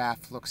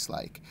graph looks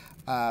like.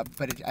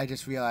 But I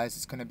just realized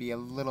it's going to be a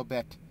little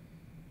bit,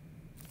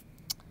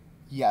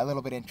 yeah, a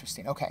little bit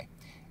interesting. Okay,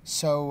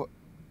 so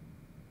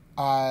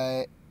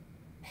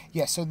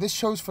yeah, so this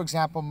shows, for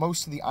example,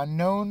 most of the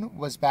unknown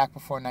was back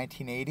before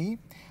 1980.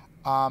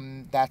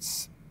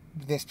 That's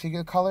this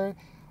particular color.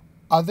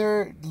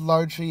 Other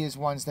largely is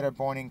ones that are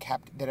born in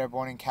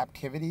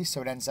captivity,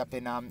 so it ends up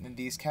in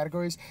these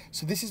categories.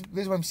 So this is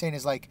what I'm saying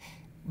is like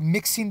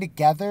mixing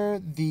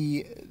together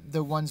the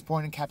ones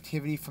born in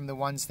captivity from the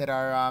ones that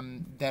are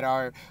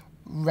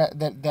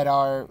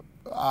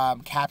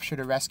captured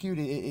or rescued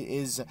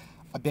is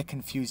a bit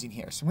confusing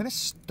here. So I'm going to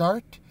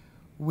start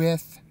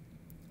with,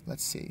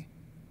 let's see.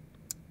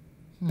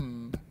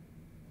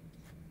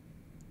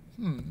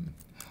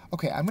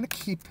 Okay, I'm going to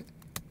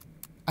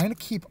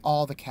keep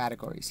all the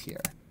categories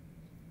here.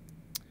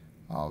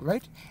 All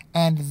right.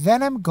 And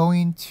then I'm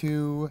going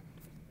to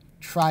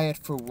try it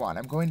for one.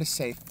 I'm going to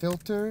say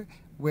filter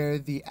where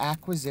the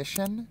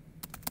acquisition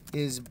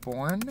is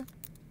born.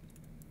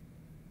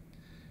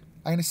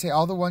 I'm going to say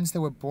all the ones that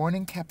were born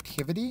in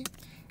captivity.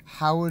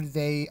 How would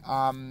they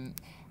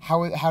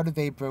how do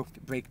they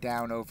break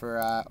down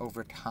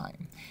over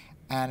time?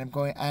 And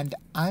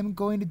I'm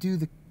going to do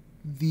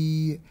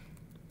the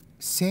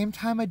same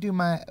time I do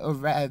my, or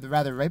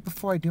rather right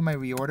before I do my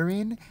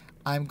reordering,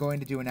 I'm going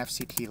to do an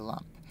FCT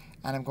lump.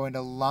 And I'm going to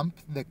lump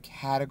the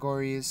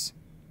categories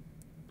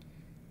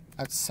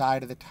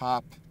outside of the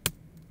top,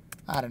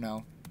 I don't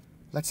know,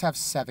 let's have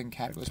 7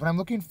 categories. What I'm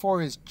looking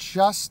for is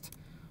just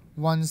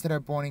ones that are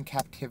born in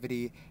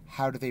captivity.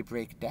 How do they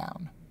break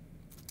down?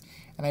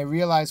 And I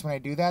realize when I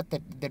do that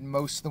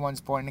most of the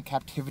ones born in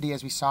captivity,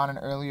 as we saw in an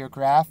earlier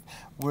graph,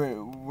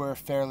 were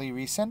fairly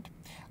recent.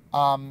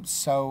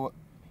 So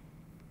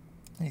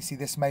you see,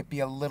 this might be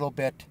a little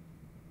bit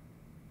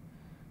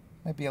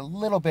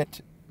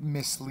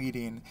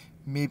misleading.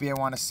 Maybe I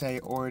want to say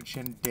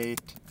origin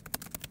date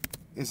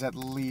is at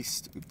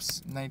least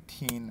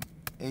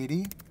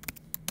 1980.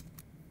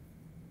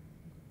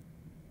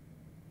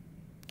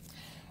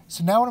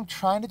 So now what I'm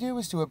trying to do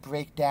is do a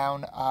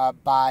breakdown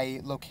by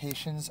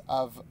locations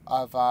of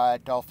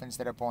dolphins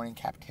that are born in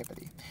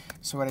captivity.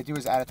 So what I do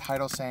is add a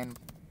title saying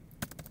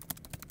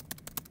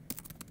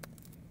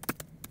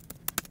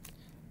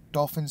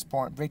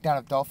breakdown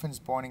of dolphins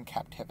born in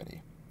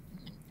captivity.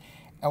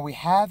 And we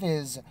have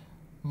is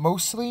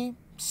mostly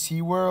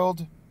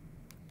SeaWorld,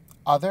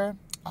 other.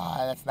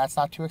 That's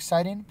not too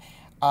exciting.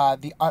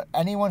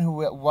 Anyone who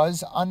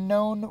was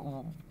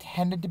unknown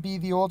tended to be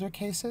the older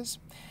cases.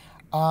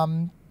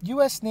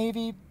 U.S.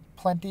 Navy,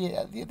 plenty.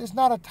 There's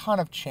not a ton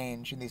of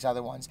change in these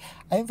other ones.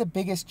 I think the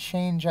biggest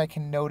change I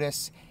can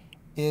notice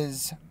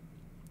is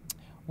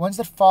ones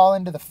that fall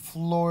into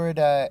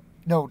the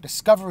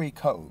Discovery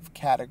Cove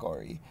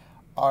category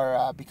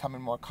are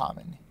becoming more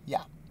common.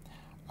 Yeah.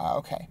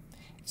 Okay.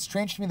 It's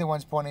strange to me the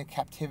ones born in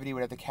captivity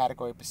would have the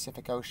category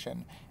Pacific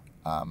Ocean.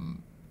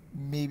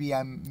 Maybe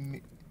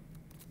I'm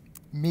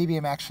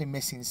actually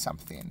missing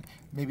something.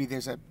 Maybe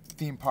there's a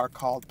theme park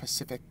called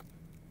Pacific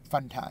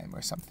Funtime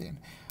or something.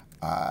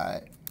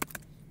 I'm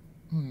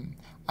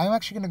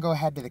actually going to go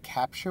ahead to the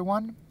capture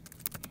one.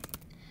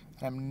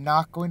 And I'm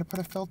not going to put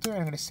a filter.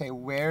 I'm going to say,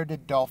 where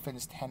did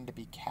dolphins tend to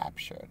be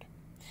captured?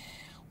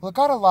 Well, it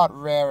got a lot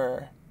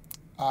rarer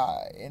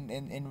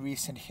in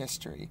recent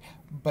history,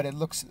 but it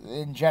looks,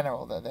 in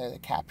general, the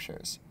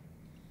captures.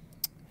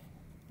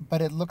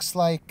 But it looks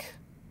like,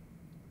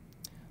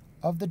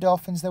 of the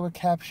dolphins that were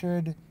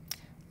captured,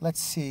 let's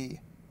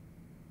see,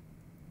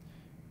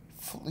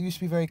 it used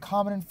to be very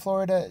common in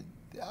Florida.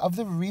 Of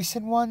the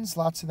recent ones,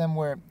 lots of them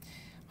were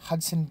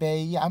Hudson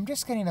Bay. Yeah, I'm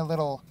just getting a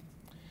little,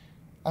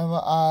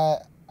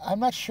 I'm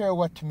not sure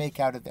what to make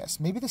out of this.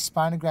 Maybe the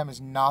spinogram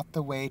is not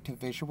the way to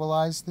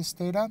visualize this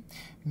data.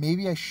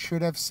 Maybe I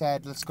should have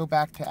said, let's go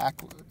back to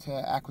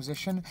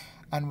acquisition,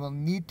 and we'll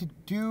need to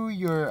do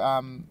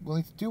a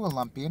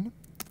lumping.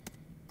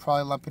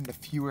 Probably lump into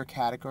fewer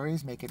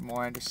categories, make it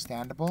more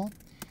understandable,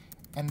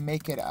 and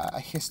make it a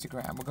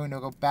histogram. We're going to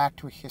go back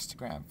to a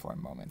histogram for a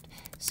moment.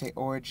 Say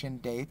origin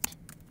date.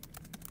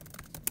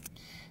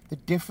 The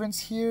difference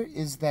here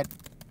is that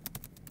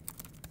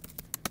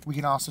we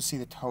can also see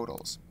the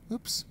totals.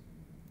 Oops.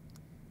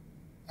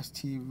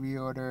 ST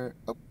reorder.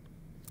 Oh.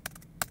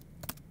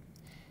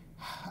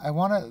 I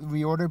want to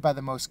reorder by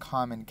the most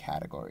common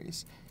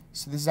categories.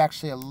 So this is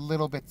actually a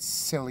little bit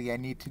silly.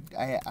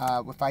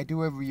 If I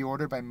do a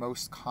reorder by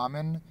most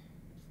common,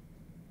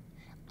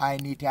 I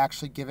need to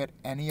actually give it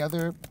any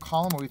other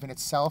column or even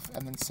itself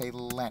and then say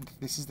length.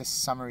 This is the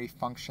summary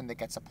function that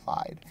gets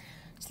applied.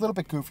 It's a little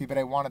bit goofy, but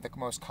I wanted the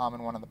most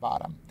common one on the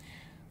bottom.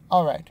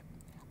 All right.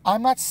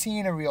 I'm not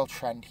seeing a real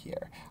trend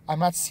here. I'm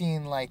not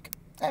seeing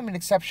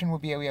exception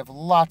would be we have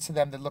lots of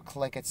them that look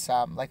like it's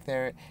like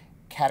they're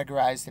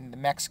categorized in the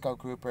Mexico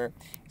group, or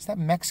is that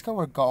Mexico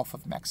or Gulf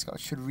of Mexico?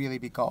 It should really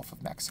be Gulf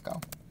of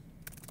Mexico.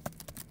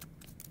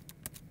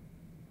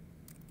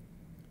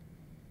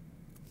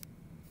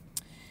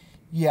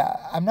 Yeah,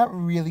 I'm not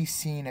really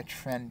seeing a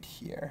trend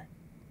here.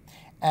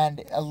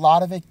 and a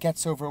lot of it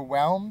gets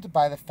overwhelmed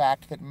by the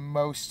fact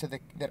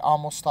that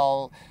almost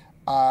all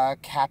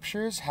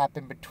captures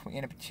happen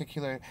in a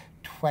particular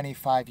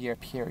 25-year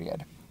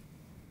period.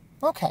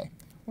 Okay,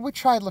 well, we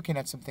tried looking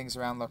at some things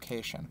around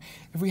location.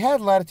 If we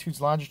had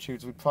latitudes,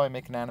 longitudes, we'd probably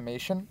make an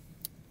animation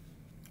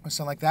or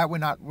something like that. We're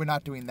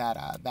not doing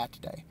that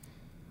today.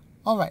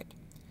 All right,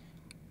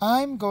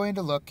 I'm going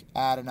to look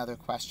at another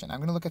question. I'm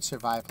going to look at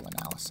survival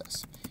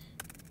analysis.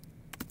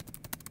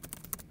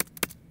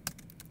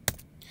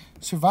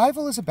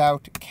 Survival is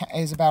about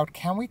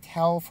can we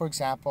tell, for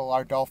example,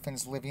 are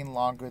dolphins living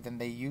longer than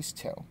they used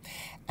to?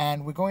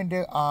 And we're going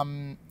to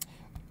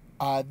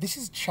this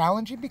is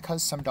challenging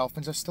because some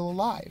dolphins are still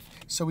alive.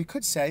 So we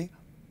could say,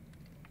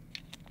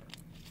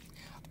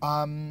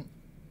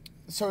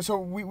 so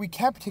we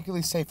can't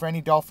particularly say for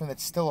any dolphin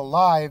that's still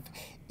alive,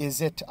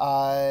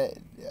 are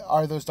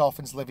those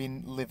dolphins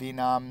living,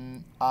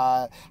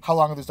 how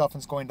long are those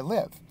dolphins going to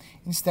live?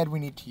 Instead, we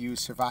need to use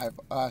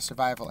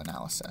survival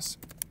analysis.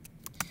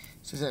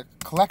 So it's a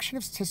collection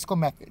of statistical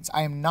methods.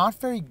 I am not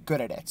very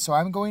good at it, so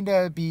I'm going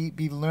to be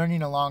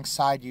learning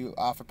alongside you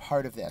for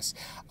part of this.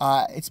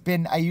 I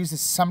use this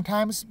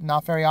sometimes,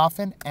 not very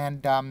often,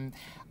 and I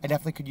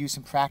definitely could use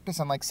some practice,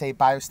 unlike, say,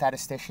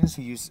 biostatisticians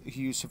who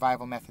use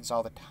survival methods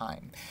all the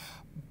time.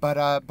 But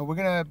we're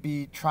going to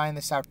be trying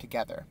this out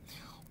together.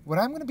 What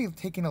I'm going to be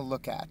taking a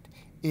look at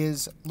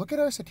is look at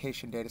our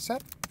cetacean data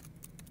set.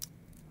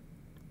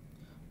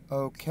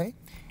 Okay.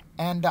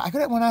 And I could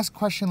want to ask a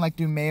question like,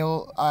 do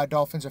male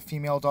dolphins or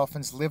female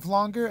dolphins live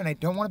longer? And I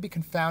don't want to be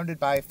confounded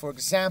by, for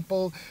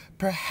example,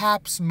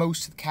 perhaps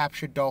most of the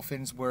captured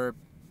dolphins were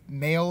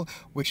male,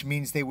 which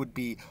means they would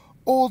be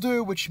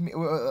older, which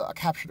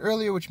captured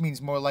earlier, which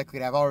means more likely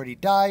to have already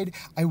died.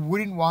 I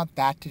wouldn't want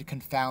that to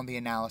confound the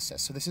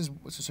analysis. So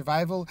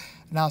survival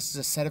analysis is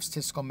a set of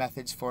statistical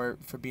methods for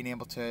being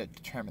able to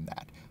determine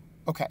that.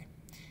 Okay,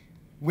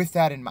 with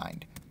that in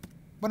mind,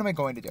 what am I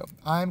going to do?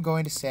 I'm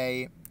going to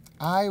say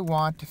I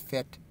want to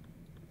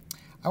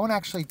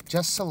actually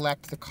just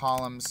select the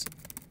columns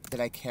that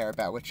I care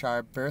about, which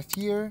are birth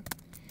year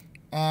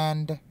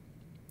and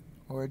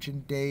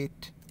origin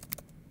date.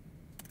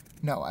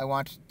 No, I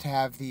want to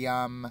have the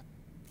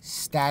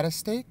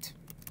status date.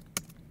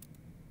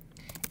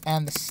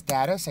 And the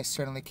status I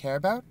certainly care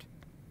about.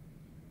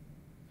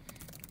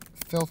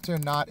 Filter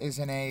not is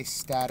in a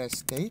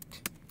status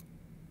date.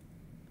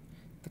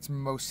 That's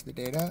most of the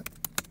data.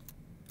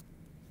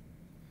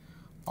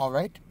 All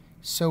right.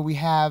 So we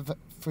have,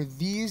 for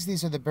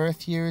these are the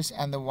birth years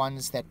and the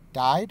ones that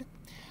died.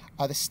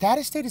 The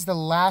status date is the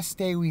last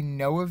day we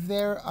know of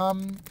their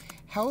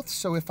health.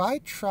 So if I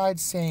tried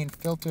saying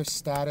filter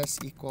status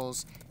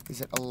equals, is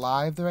it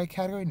alive the right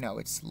category? No,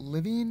 it's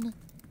living.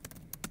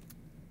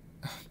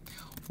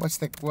 What's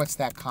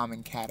that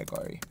common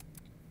category?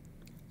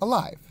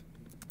 Alive.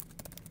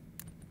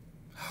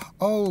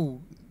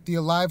 Oh, the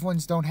alive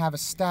ones don't have a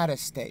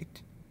status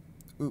date.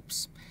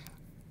 Oops.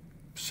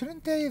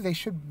 Shouldn't they? They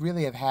should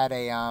really have had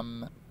a,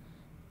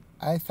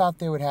 I thought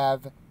they would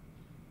have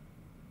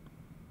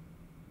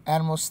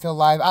animals still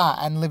alive,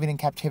 and living in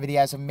captivity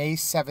as of May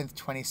 7th,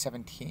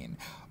 2017.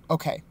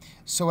 Okay,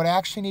 so what I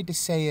actually need to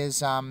say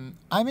is, I'm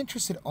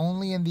interested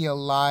only in the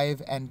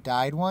alive and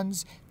died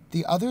ones.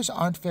 The others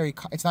aren't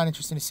it's not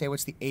interesting to say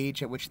what's the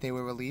age at which they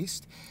were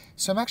released.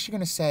 So I'm actually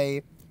going to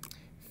say,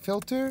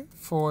 filter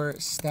for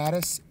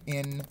status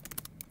in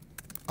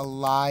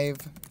alive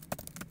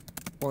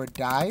or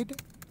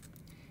died.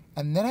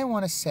 And then I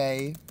want to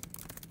say,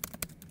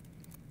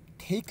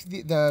 take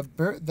the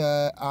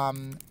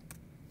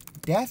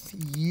death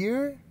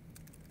year,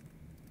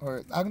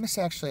 or I'm going to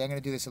say, actually, I'm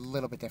going to do this a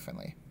little bit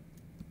differently.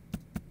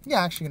 Yeah,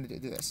 I'm actually going to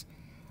do this.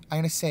 I'm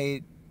going to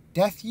say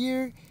death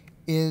year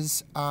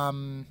is,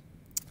 I'm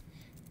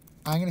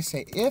going to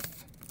say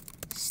if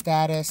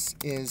status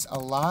is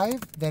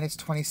alive, then it's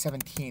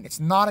 2017. It's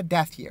not a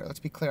death year. Let's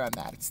be clear on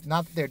that. It's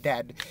not that they're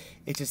dead.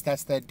 It's just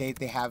that's the date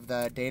they have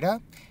the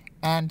data.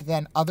 And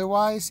then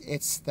otherwise,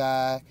 it's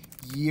the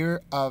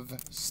year of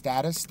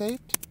status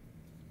date.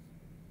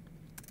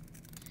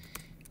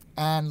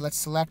 And let's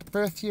select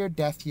birth year,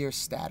 death year,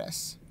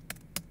 status.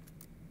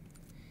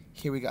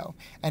 Here we go.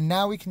 And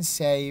now we can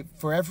say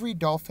for every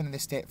dolphin in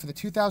this data, for the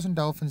 2,000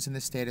 dolphins in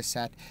this data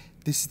set,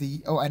 this is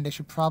the, and I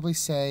should probably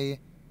say,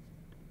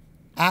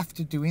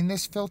 after doing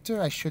this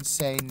filter, I should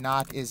say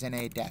not is in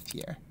a death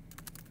year.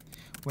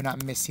 We're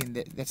not missing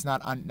that's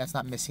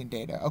not missing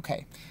data.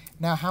 Okay.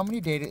 Now, how many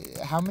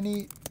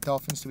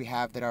dolphins do we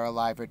have that are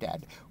alive or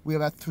dead? We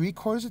have about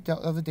 3/4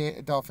 of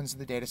the dolphins in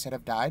the data set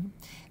have died.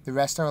 The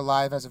rest are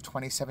alive as of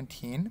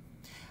 2017.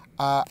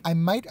 I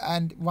might,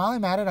 and while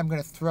I'm at it, I'm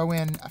going to throw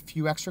in a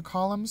few extra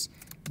columns.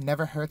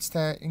 Never hurts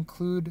to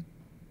include.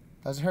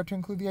 Does it hurt to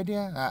include the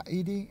idea?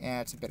 ED?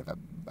 Yeah, it's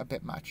a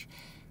bit much.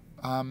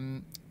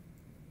 I'm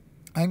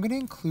going to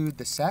include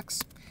the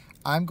sex.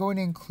 I'm going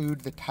to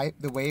include the type,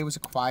 the way it was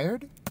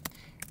acquired.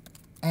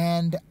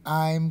 And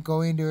I'm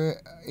going to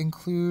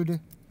include,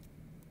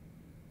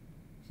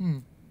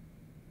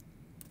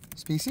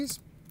 species.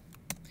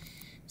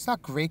 It's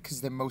not great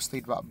because they're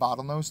mostly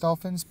bottlenose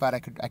dolphins, but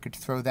I could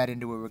throw that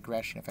into a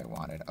regression if I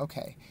wanted.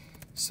 Okay,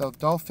 so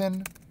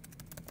dolphin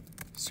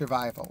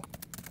survival.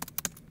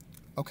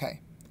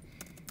 Okay,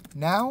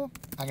 now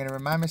I'm going to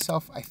remind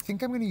myself, I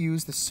think I'm going to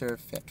use the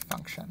serve_fit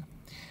function.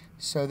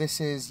 So this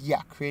is,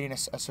 yeah, creating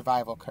a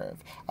survival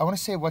curve. I want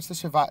to say what's the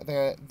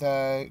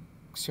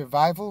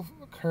survival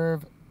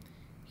curve.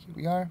 Here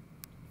we are.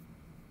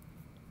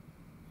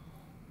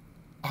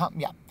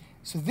 Yeah.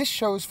 So this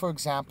shows, for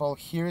example,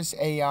 here's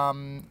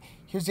data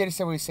set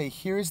where we say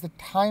here's the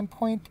time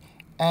point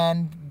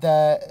and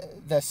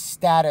the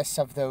status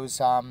of those.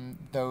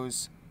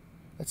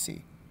 Let's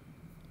see.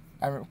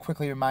 I'm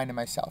quickly reminding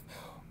myself.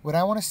 What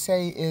I want to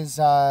say is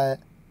I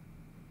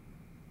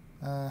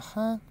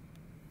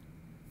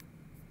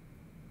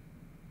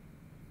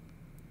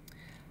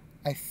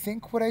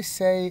think what I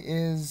say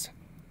is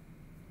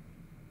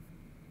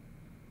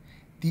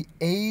the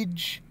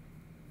age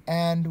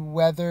and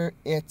whether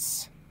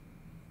it's,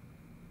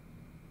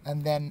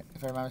 and then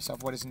if I remind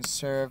myself what is in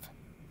serve.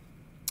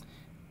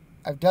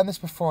 I've done this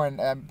before,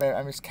 and but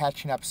I'm just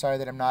catching up. Sorry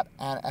that I'm not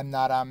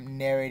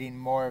narrating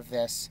more of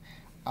this.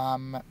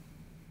 Yeah,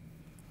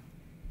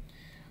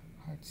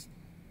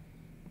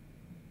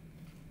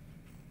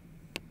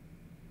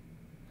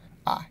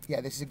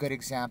 this is a good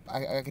example.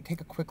 I could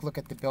take a quick look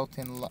at the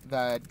built-in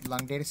the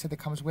lung data set that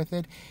comes with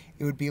it.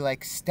 It would be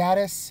like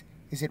status.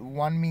 Is it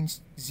 1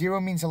 means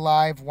 0 means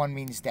alive, 1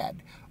 means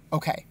dead?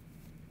 Okay.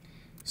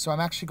 So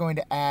I'm actually going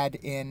to add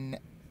in,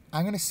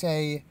 I'm going to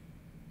say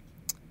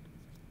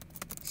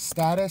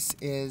status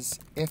is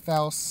if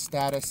else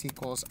status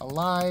equals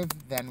alive,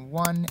 then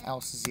 1,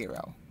 else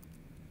 0.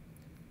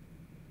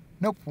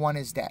 Nope, 1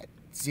 is dead.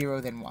 0,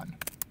 then 1.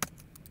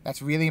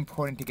 That's really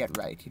important to get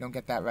right. You don't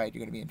get that right, you're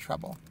going to be in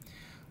trouble.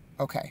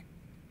 Okay.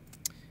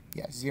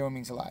 Yeah, 0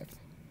 means alive.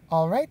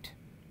 All right.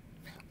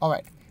 All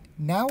right.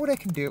 Now what I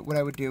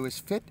would do is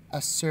fit a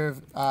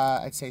serve,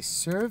 I'd say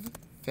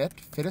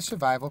fit a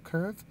survival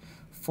curve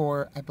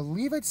for, I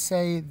believe I'd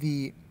say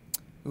the,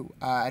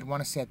 I'd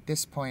want to say at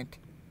this point,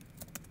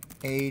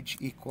 age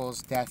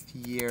equals death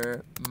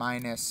year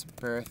minus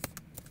birth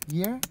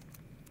year.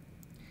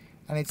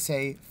 And I'd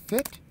say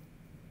fit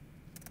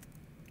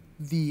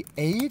the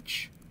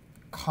age,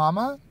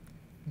 comma,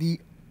 the,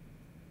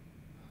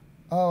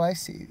 oh, I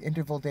see,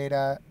 interval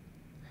data.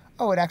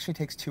 Oh, it actually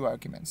takes 2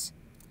 arguments.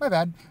 My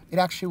bad. It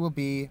actually will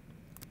be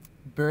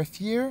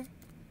birth year,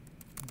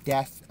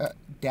 death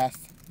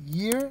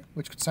year,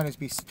 which could sometimes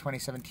be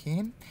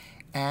 2017,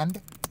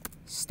 and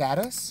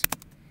status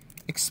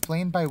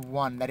explained by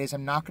 1. That is,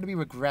 I'm not going to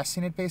be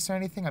regressing it based on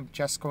anything. I'm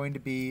just going to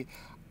be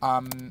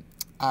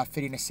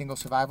fitting a single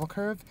survival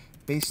curve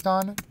based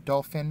on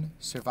dolphin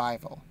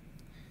survival.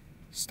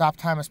 Stop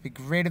time must be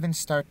greater than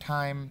start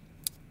time.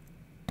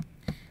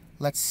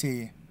 Let's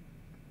see.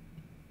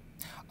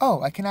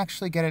 Oh, I can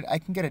actually get it. I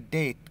can get a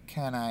date,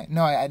 can I?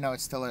 No, I know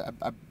it's still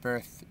a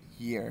birth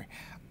year.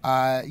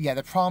 Yeah,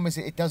 the problem is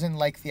it doesn't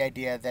like the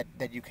idea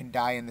that you can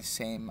die in the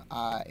same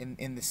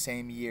in the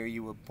same year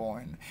you were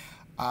born,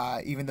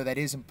 even though that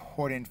is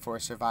important for a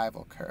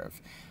survival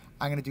curve.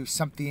 I'm gonna do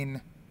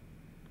something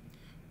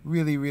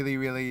really, really,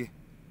 really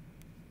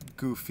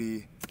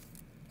goofy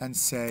and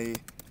say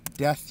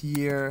death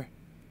year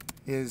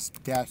is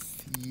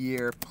death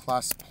year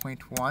plus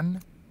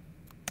 0.1.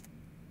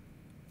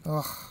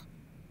 Ugh.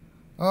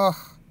 Ugh.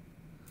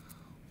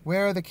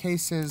 Where are the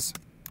cases?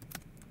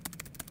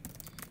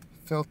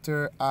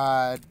 Filter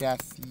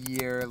death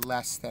year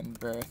less than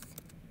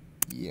birth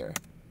year.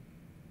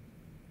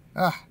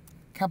 Ugh.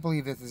 Can't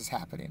believe this is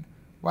happening.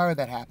 Why would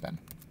that happen?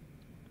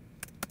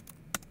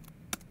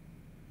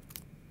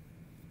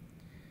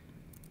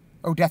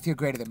 Oh, death year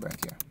greater than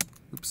birth year.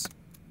 Oops.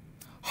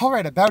 All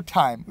right, about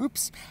time.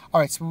 Oops. All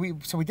right, so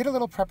we did a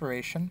little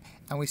preparation,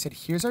 and we said,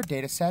 here's our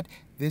data set.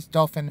 This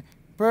dolphin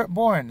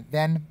born,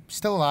 then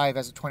still alive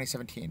as of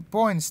 2017.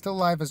 Born, still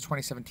alive as of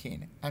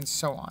 2017, and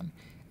so on.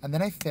 And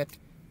then I fit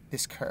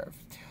this curve,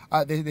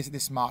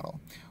 this model.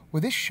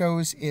 What this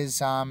shows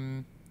is,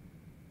 oh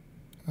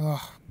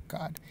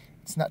God,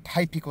 it's not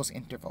type equals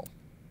interval.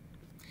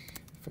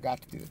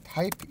 Forgot to do the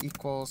type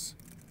equals.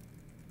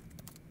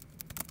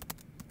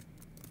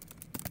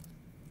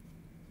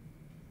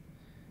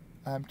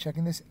 I'm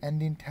checking this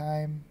ending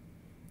time.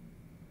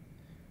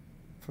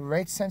 For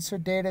right sensor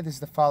data, this is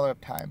the follow-up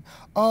time.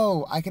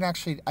 Oh, I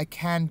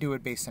can do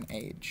it based on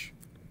age.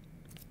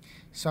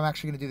 So I'm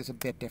actually going to do this a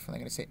bit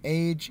differently. I'm going to say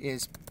age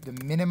is the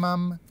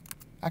minimum.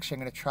 Actually,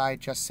 I'm going to try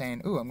just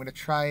saying, I'm going to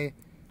try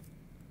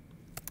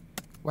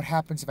what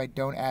happens if I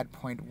don't add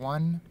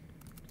 0.1.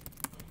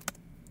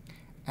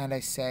 And I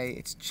say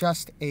it's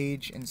just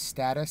age and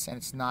status, and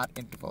it's not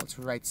interval. It's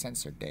right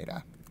sensor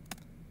data.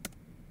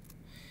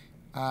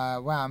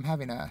 Wow, I'm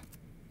having a...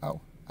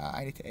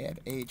 I need to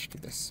add age to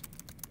this.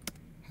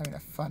 Having a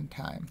fun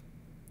time.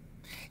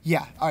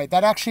 Yeah, all right,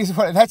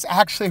 that's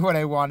actually what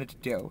I wanted to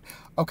do.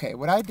 Okay,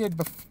 what I did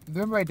before,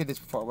 remember I did this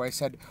before, where I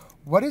said,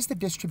 what is the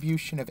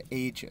distribution of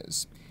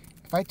ages?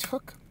 If I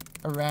took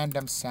a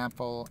random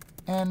sample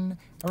n,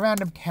 a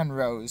random 10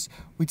 rows.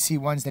 We'd see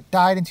ones that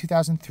died in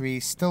 2003,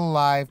 still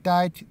alive,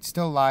 died,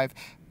 still alive,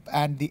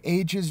 and the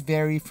ages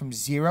vary from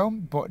 0,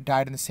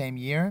 died in the same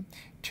year,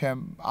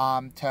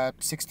 to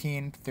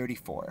 16,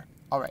 34.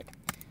 All right,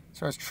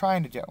 so I was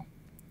trying to do.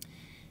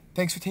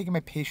 Thanks for taking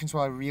my patience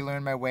while I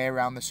relearn my way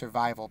around the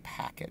survival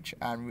package,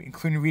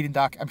 including reading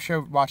I'm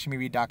sure watching me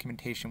read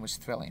documentation was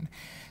thrilling.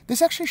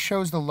 This actually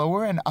shows the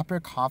lower and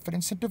upper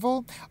confidence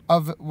interval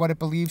of what it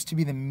believes to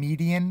be the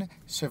median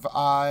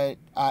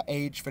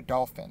age for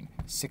dolphin,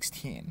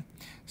 16.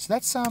 So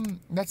that's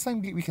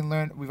something we can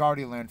learn. We've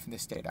already learned from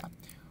this data.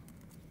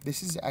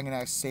 I'm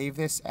gonna save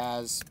this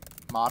as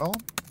model.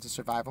 It's a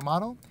survival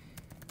model.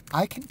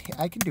 I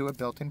can do a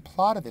built-in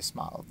plot of this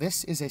model.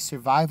 This is a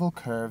survival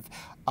curve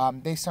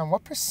based on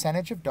what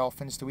percentage of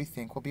dolphins do we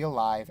think will be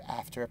alive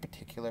after a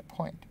particular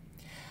point.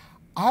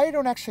 I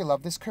don't actually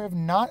love this curve.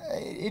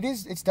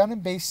 It's done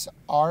in base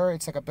R.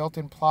 It's like a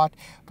built-in plot.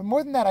 But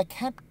more than that, I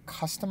can't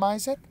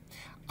customize it.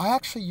 I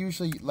actually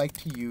usually like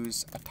to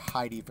use a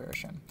tidy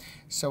version.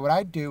 So what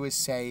I do is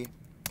say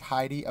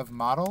tidy of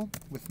model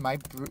with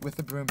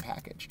the broom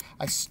package.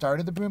 I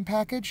started the broom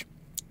package.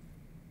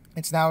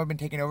 It's now been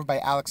taken over by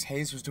Alex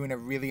Hayes, who's doing a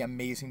really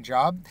amazing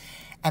job.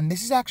 And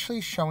this is actually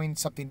showing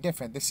something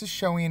different. This is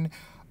showing,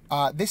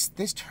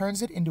 this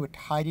turns it into a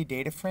tidy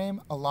data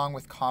frame along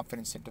with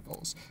confidence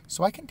intervals.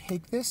 So I can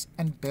take this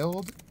and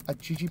build a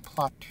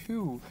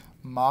ggplot2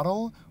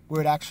 model where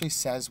it actually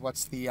says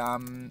what's the,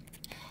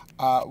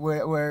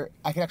 where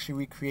I can actually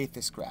recreate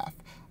this graph.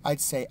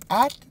 I'd say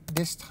at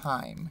this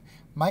time,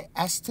 my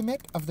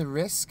estimate of the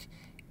risk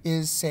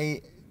is,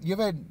 say,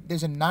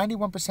 there's a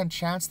 91%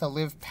 chance they'll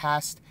live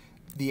past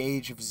the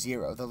age of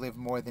 0. They'll live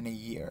more than a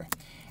year.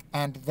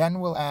 And then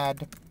we'll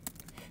add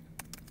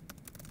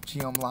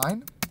geom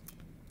line.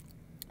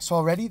 So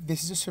already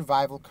this is a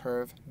survival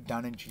curve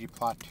done in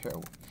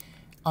ggplot2.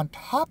 On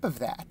top of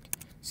that,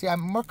 see,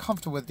 I'm more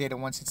comfortable with data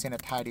once it's in a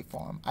tidy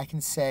form. I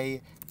can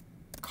say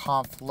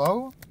conf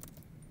low,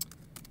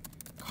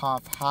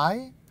 conf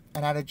high,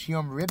 and add a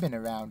geom ribbon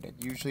around it.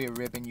 Usually a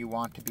ribbon you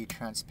want to be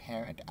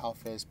transparent.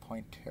 Alpha is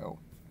 0.2.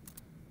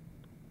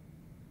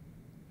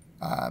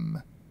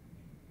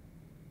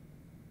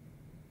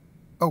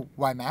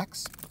 Y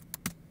max.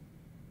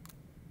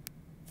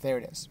 There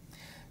it is.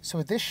 So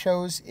what this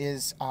shows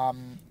is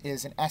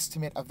an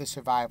estimate of the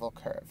survival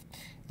curve.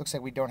 It looks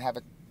like we don't have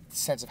a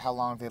sense of how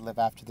long they live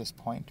after this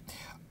point.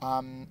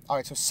 All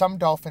right, so some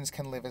dolphins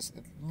can live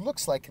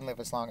can live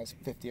as long as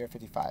 50 or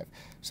 55.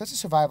 So that's a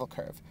survival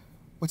curve.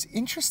 What's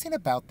interesting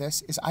about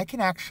this is I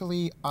can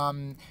actually,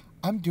 I'm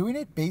doing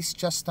it based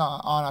just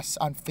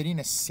on fitting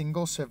a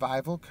single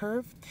survival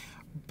curve,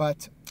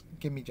 but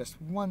give me just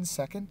 1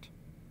 second.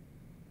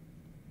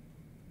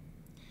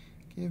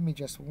 Give me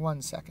just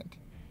 1 second.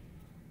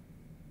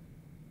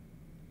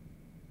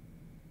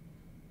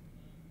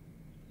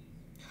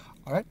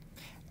 All right.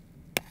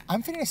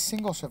 I'm fitting a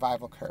single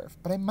survival curve,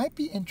 but I might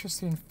be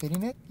interested in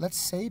fitting it, let's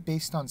say,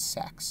 based on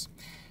sex.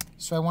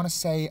 So I want to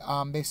say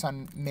based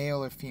on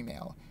male or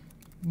female.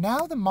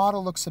 Now the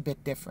model looks a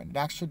bit different. It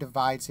actually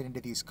divides it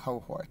into these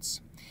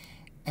cohorts.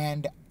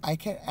 And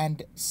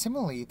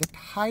similarly, the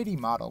tidy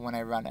model, when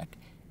I run it,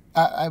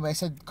 I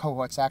said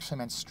cohorts, I actually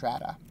meant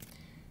strata,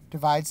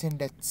 divides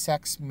into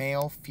sex,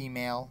 male,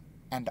 female,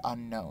 and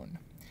unknown.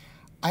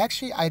 I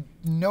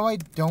know I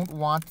don't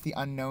want the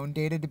unknown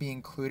data to be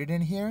included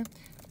in here.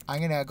 I'm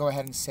going to go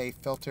ahead and say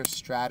filter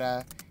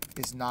strata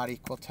is not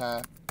equal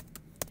to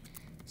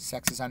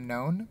sex is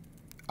unknown.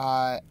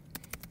 And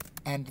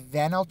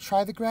then I'll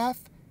try the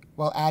graph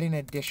while adding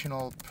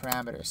additional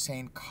parameters,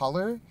 saying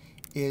color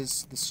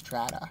is the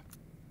strata.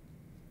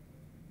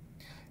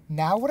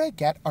 Now what I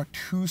get are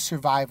two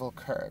survival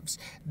curves.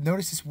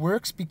 Notice this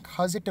works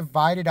because it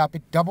divided up,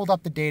 it doubled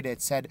up the data.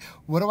 It said,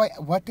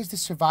 what does the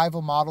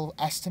survival model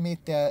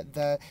estimate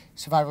the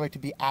survival rate to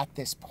be at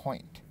this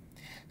point?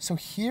 So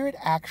here it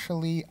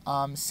actually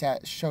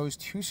shows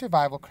two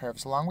survival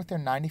curves along with their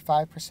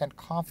 95%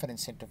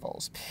 confidence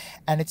intervals.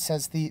 And it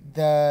says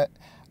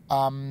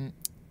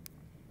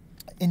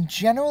in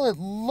general, it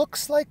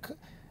looks like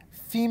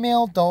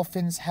female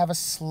dolphins have a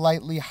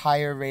slightly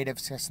higher rate of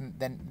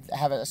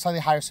have a slightly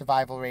higher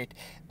survival rate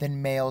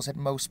than males at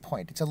most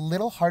point. It's a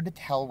little hard to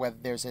tell whether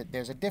there's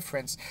a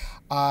difference,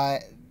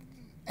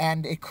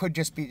 and it could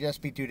just be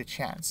due to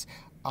chance.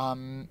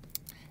 I'm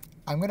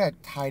gonna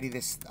tidy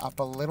this up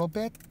a little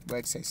bit. Where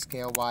I'd say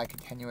scale y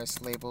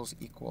continuous labels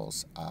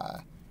equals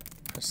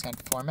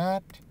percent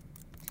format,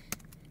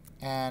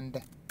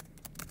 and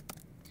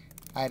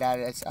I'd add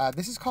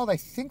this is called, I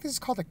think this is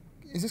called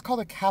is this called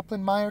a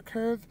Kaplan-Meier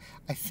curve?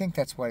 I think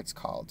that's what it's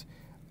called.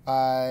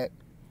 Yeah,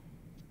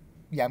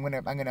 I'm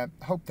gonna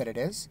hope that it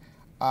is.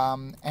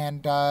 I'm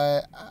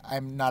not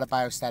a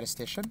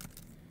biostatistician.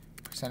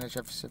 Percentage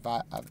of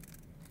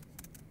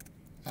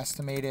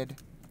estimated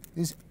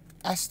is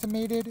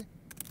estimated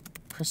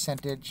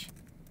percentage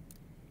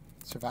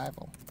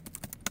survival.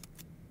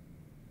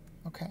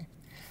 Okay.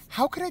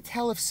 How could I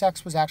tell if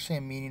sex was actually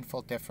a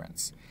meaningful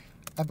difference?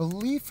 I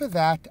believe for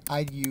that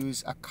I'd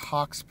use a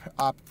Cox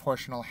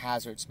proportional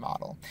hazards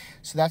model.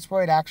 So that's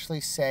where I'd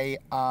actually say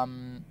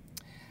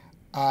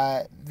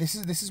this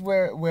is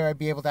where I'd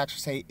be able to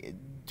actually say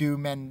do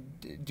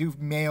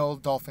male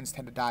dolphins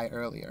tend to die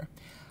earlier.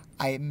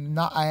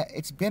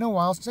 It's been a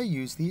while since I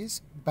used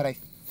these, but I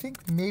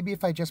think maybe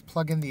if I just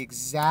plug in the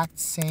exact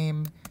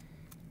same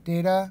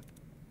data.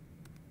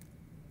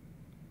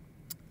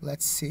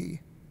 Let's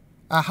see.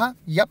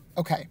 Yep.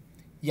 Okay.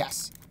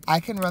 Yes. I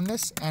can run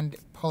this and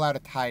pull out a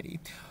tidy.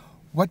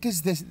 What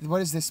does this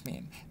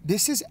mean?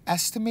 This is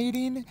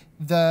estimating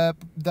the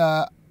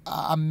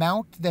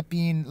amount that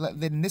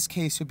in this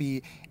case would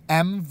be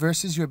M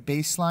versus your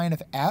baseline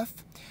of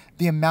F,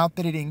 the amount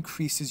that it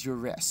increases your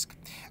risk.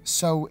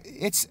 So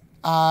it's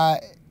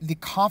the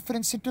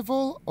confidence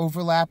interval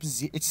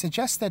overlaps. It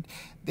suggests that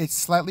it's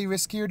slightly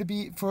riskier to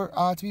be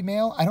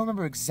male. I don't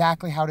remember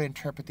exactly how to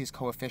interpret these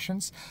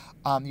coefficients.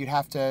 You'd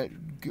have to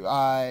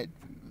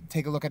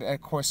take a look at a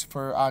course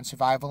on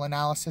survival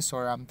analysis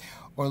or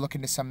look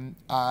into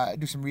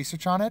do some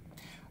research on it.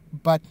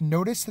 But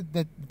notice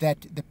that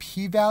the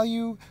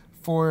p-value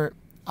for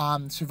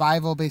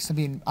survival based on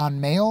being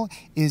on male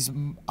is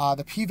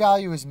the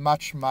p-value is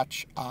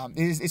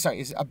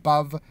is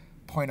above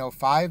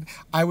 0.05.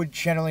 I would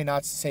generally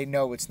not say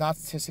no, it's not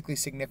statistically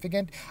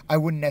significant. I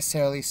wouldn't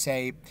necessarily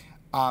say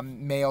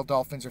male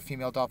dolphins or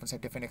female dolphins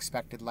have different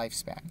expected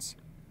lifespans.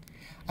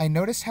 I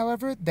noticed,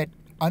 however, that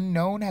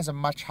unknown has a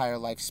much higher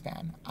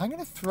lifespan. I'm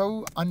going to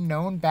throw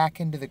unknown back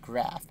into the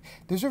graph.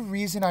 There's a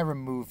reason I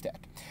removed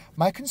it.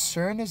 My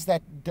concern is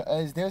that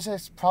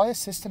there's probably a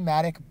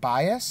systematic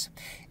bias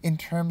in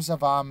terms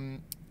of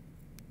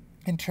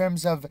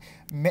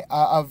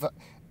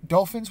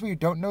dolphins where you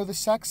don't know the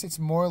sex. It's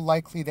more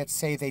likely that,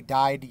 say, they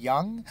died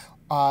young,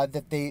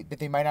 that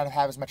they might not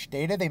have as much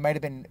data. They might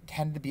have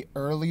tended to be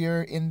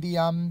earlier in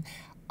the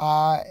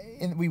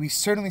we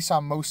certainly saw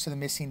most of the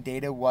missing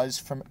data was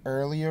from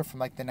earlier, from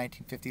like the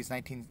 1950s,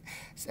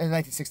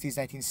 1960s,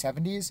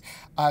 1970s.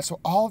 So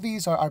all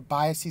these are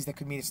biases that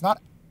could mean it's not.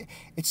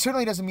 It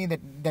certainly doesn't mean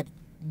that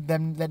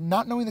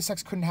not knowing the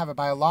sex couldn't have a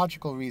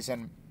biological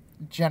reason.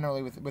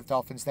 Generally, with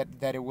dolphins, that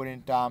it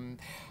wouldn't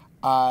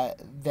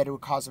that it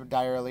would cause them to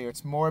die earlier.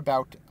 It's more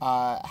about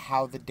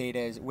how the data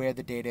is, where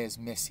the data is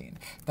missing.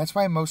 That's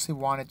why I mostly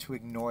wanted to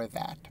ignore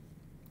that.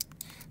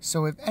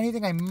 So if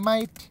anything,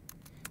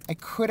 I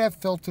could have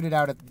filtered it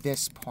out at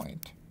this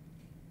point.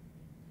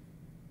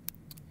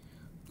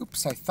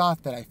 Oops, I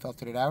thought that I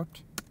filtered it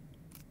out.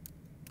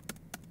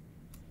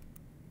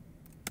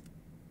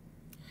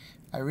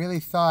 I really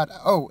thought,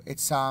 oh,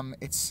 there's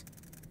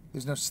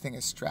no such thing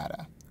as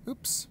strata.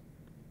 Oops.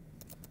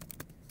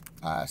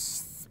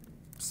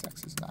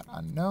 Sex is not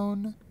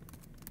unknown.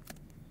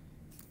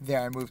 There,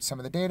 I moved some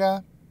of the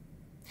data.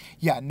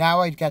 Yeah,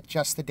 now I get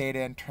just the data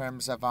in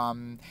terms of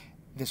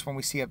this one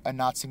we see a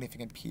not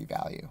significant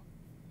p-value.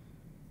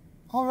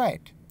 All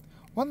right.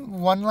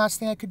 One last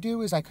thing I could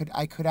do is I could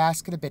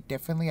ask it a bit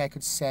differently. I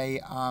could say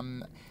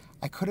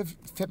I could have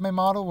fit my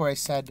model where I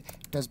said,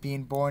 does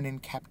being born in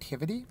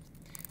captivity?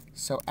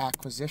 So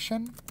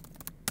acquisition.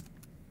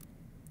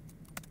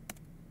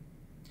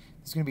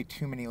 There's going to be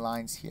too many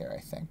lines here, I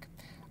think.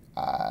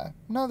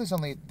 No, there's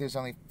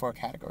only 4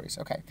 categories.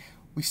 Okay.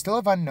 We still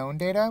have unknown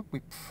data.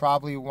 We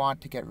probably want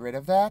to get rid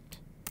of that.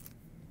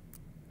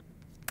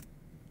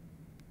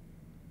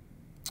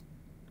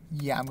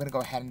 Yeah, I'm going to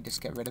go ahead and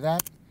just get rid of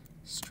that.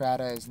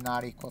 Strata is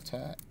not equal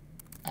to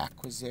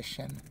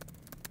acquisition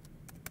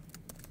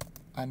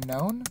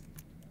unknown.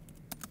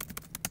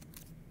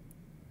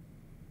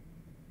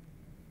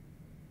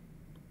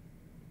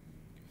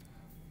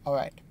 All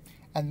right.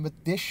 And what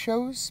this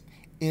shows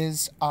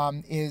is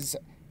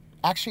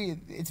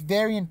actually, it's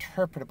very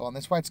interpretable, and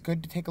that's why it's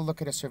good to take a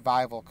look at a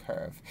survival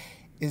curve,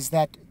 is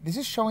that this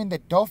is showing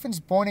that dolphins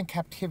born in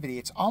captivity,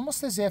 it's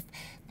almost as if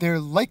they're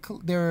likely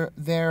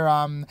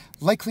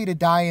to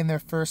die in their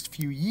first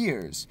few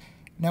years.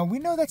 Now we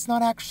know that's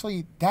not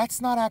actually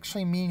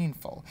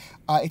meaningful.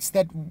 It's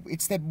that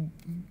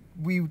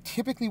we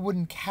typically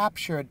wouldn't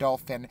capture a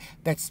dolphin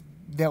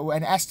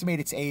and estimate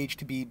its age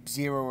to be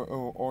 0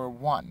 or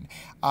 1.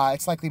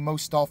 It's likely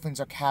most dolphins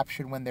are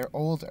captured when they're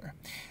older.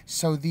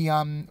 So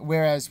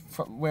whereas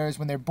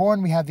when they're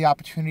born, we have the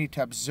opportunity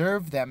to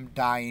observe them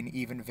dying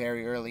even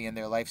very early in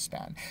their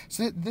lifespan.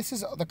 So this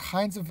is the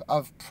kinds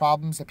of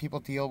problems that people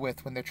deal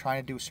with when they're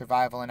trying to do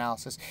survival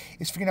analysis,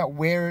 is figuring out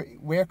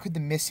where could the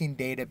missing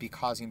data be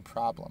causing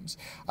problems.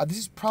 This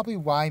is probably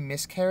why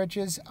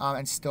miscarriages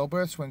and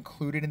stillbirths were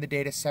included in the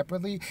data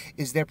separately.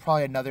 They're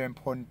probably another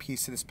important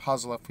piece of this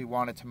puzzle if we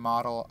wanted to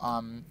model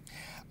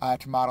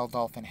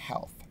dolphin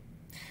health.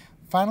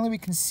 Finally, we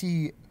can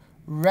see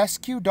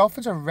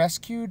dolphins are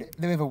rescued.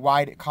 They have a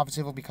wide confidence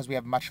interval because we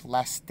have much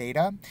less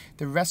data.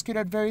 They're rescued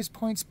at various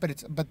points,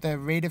 but the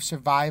rate of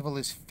survival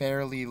is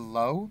fairly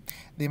low.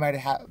 There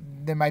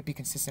might be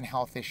consistent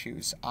health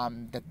issues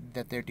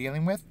that they're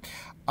dealing with.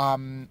 But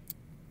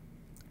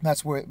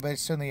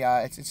it's certainly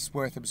it's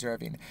worth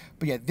observing.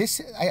 But yeah,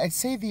 I'd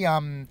say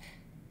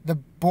The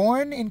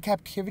born in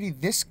captivity,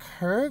 this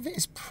curve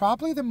is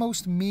probably the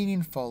most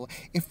meaningful.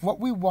 If what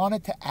we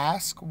wanted to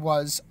ask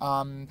was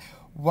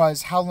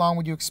how long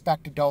would you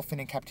expect a dolphin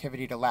in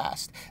captivity to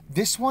last?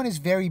 This one is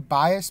very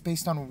biased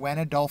based on when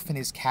a dolphin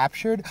is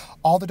captured.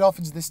 All the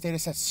dolphins in this data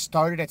set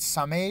started at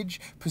some age.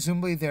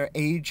 Presumably their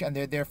age and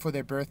therefore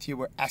their birth year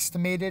were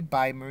estimated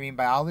by marine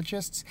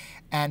biologists.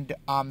 And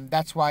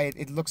that's why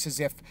it looks as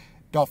if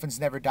dolphins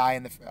never die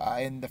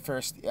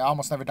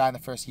almost never die in the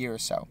first year or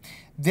so.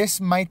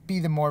 This might be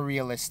the more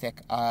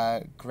realistic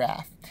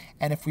graph.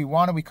 And if we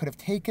wanted, we could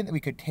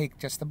take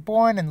just the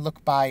born and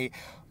look,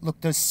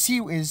 does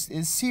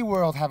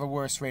SeaWorld have a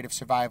worse rate of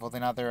survival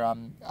than other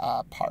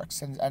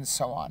parks and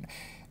so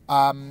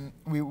on.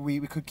 We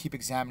could keep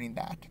examining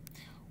that.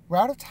 We're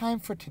out of time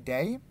for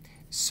today,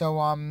 so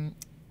I'm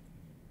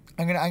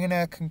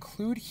gonna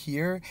conclude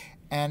here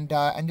and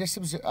just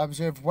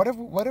observe what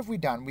have we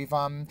done. We've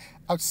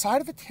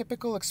outside of the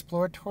typical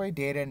exploratory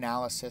data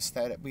analysis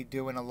that we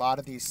do in a lot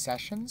of these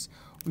sessions,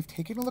 we've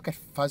taken a look at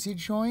fuzzy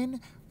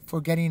join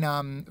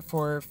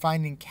for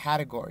finding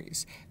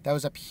categories. That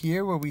was up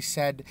here where we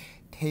said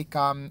take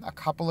a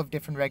couple of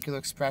different regular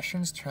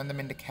expressions, turn them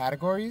into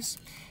categories,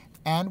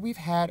 and we've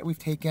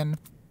taken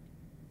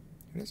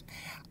here it is,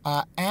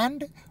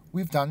 and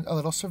we've done a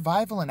little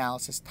survival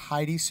analysis,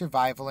 tidy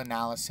survival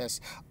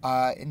analysis,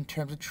 in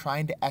terms of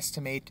trying to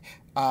estimate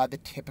the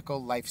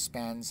typical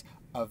lifespans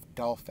of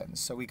dolphins.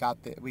 So we got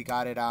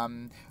it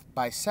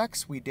by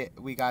sex, we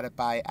got it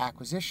by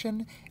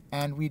acquisition,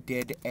 and we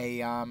did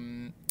a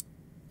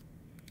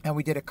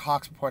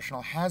Cox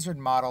proportional hazard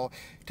model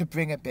to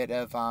bring a bit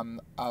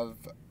of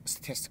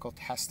statistical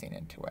testing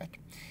into it.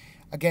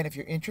 Again, if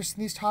you're interested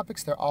in these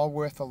topics, they're all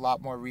worth a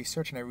lot more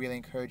research, and I really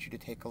encourage you to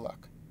take a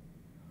look.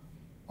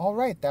 All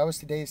right, that was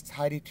today's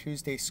Tidy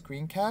Tuesday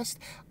screencast.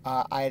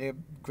 I had a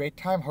great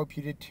time, hope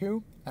you did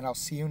too, and I'll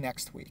see you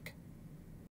next week.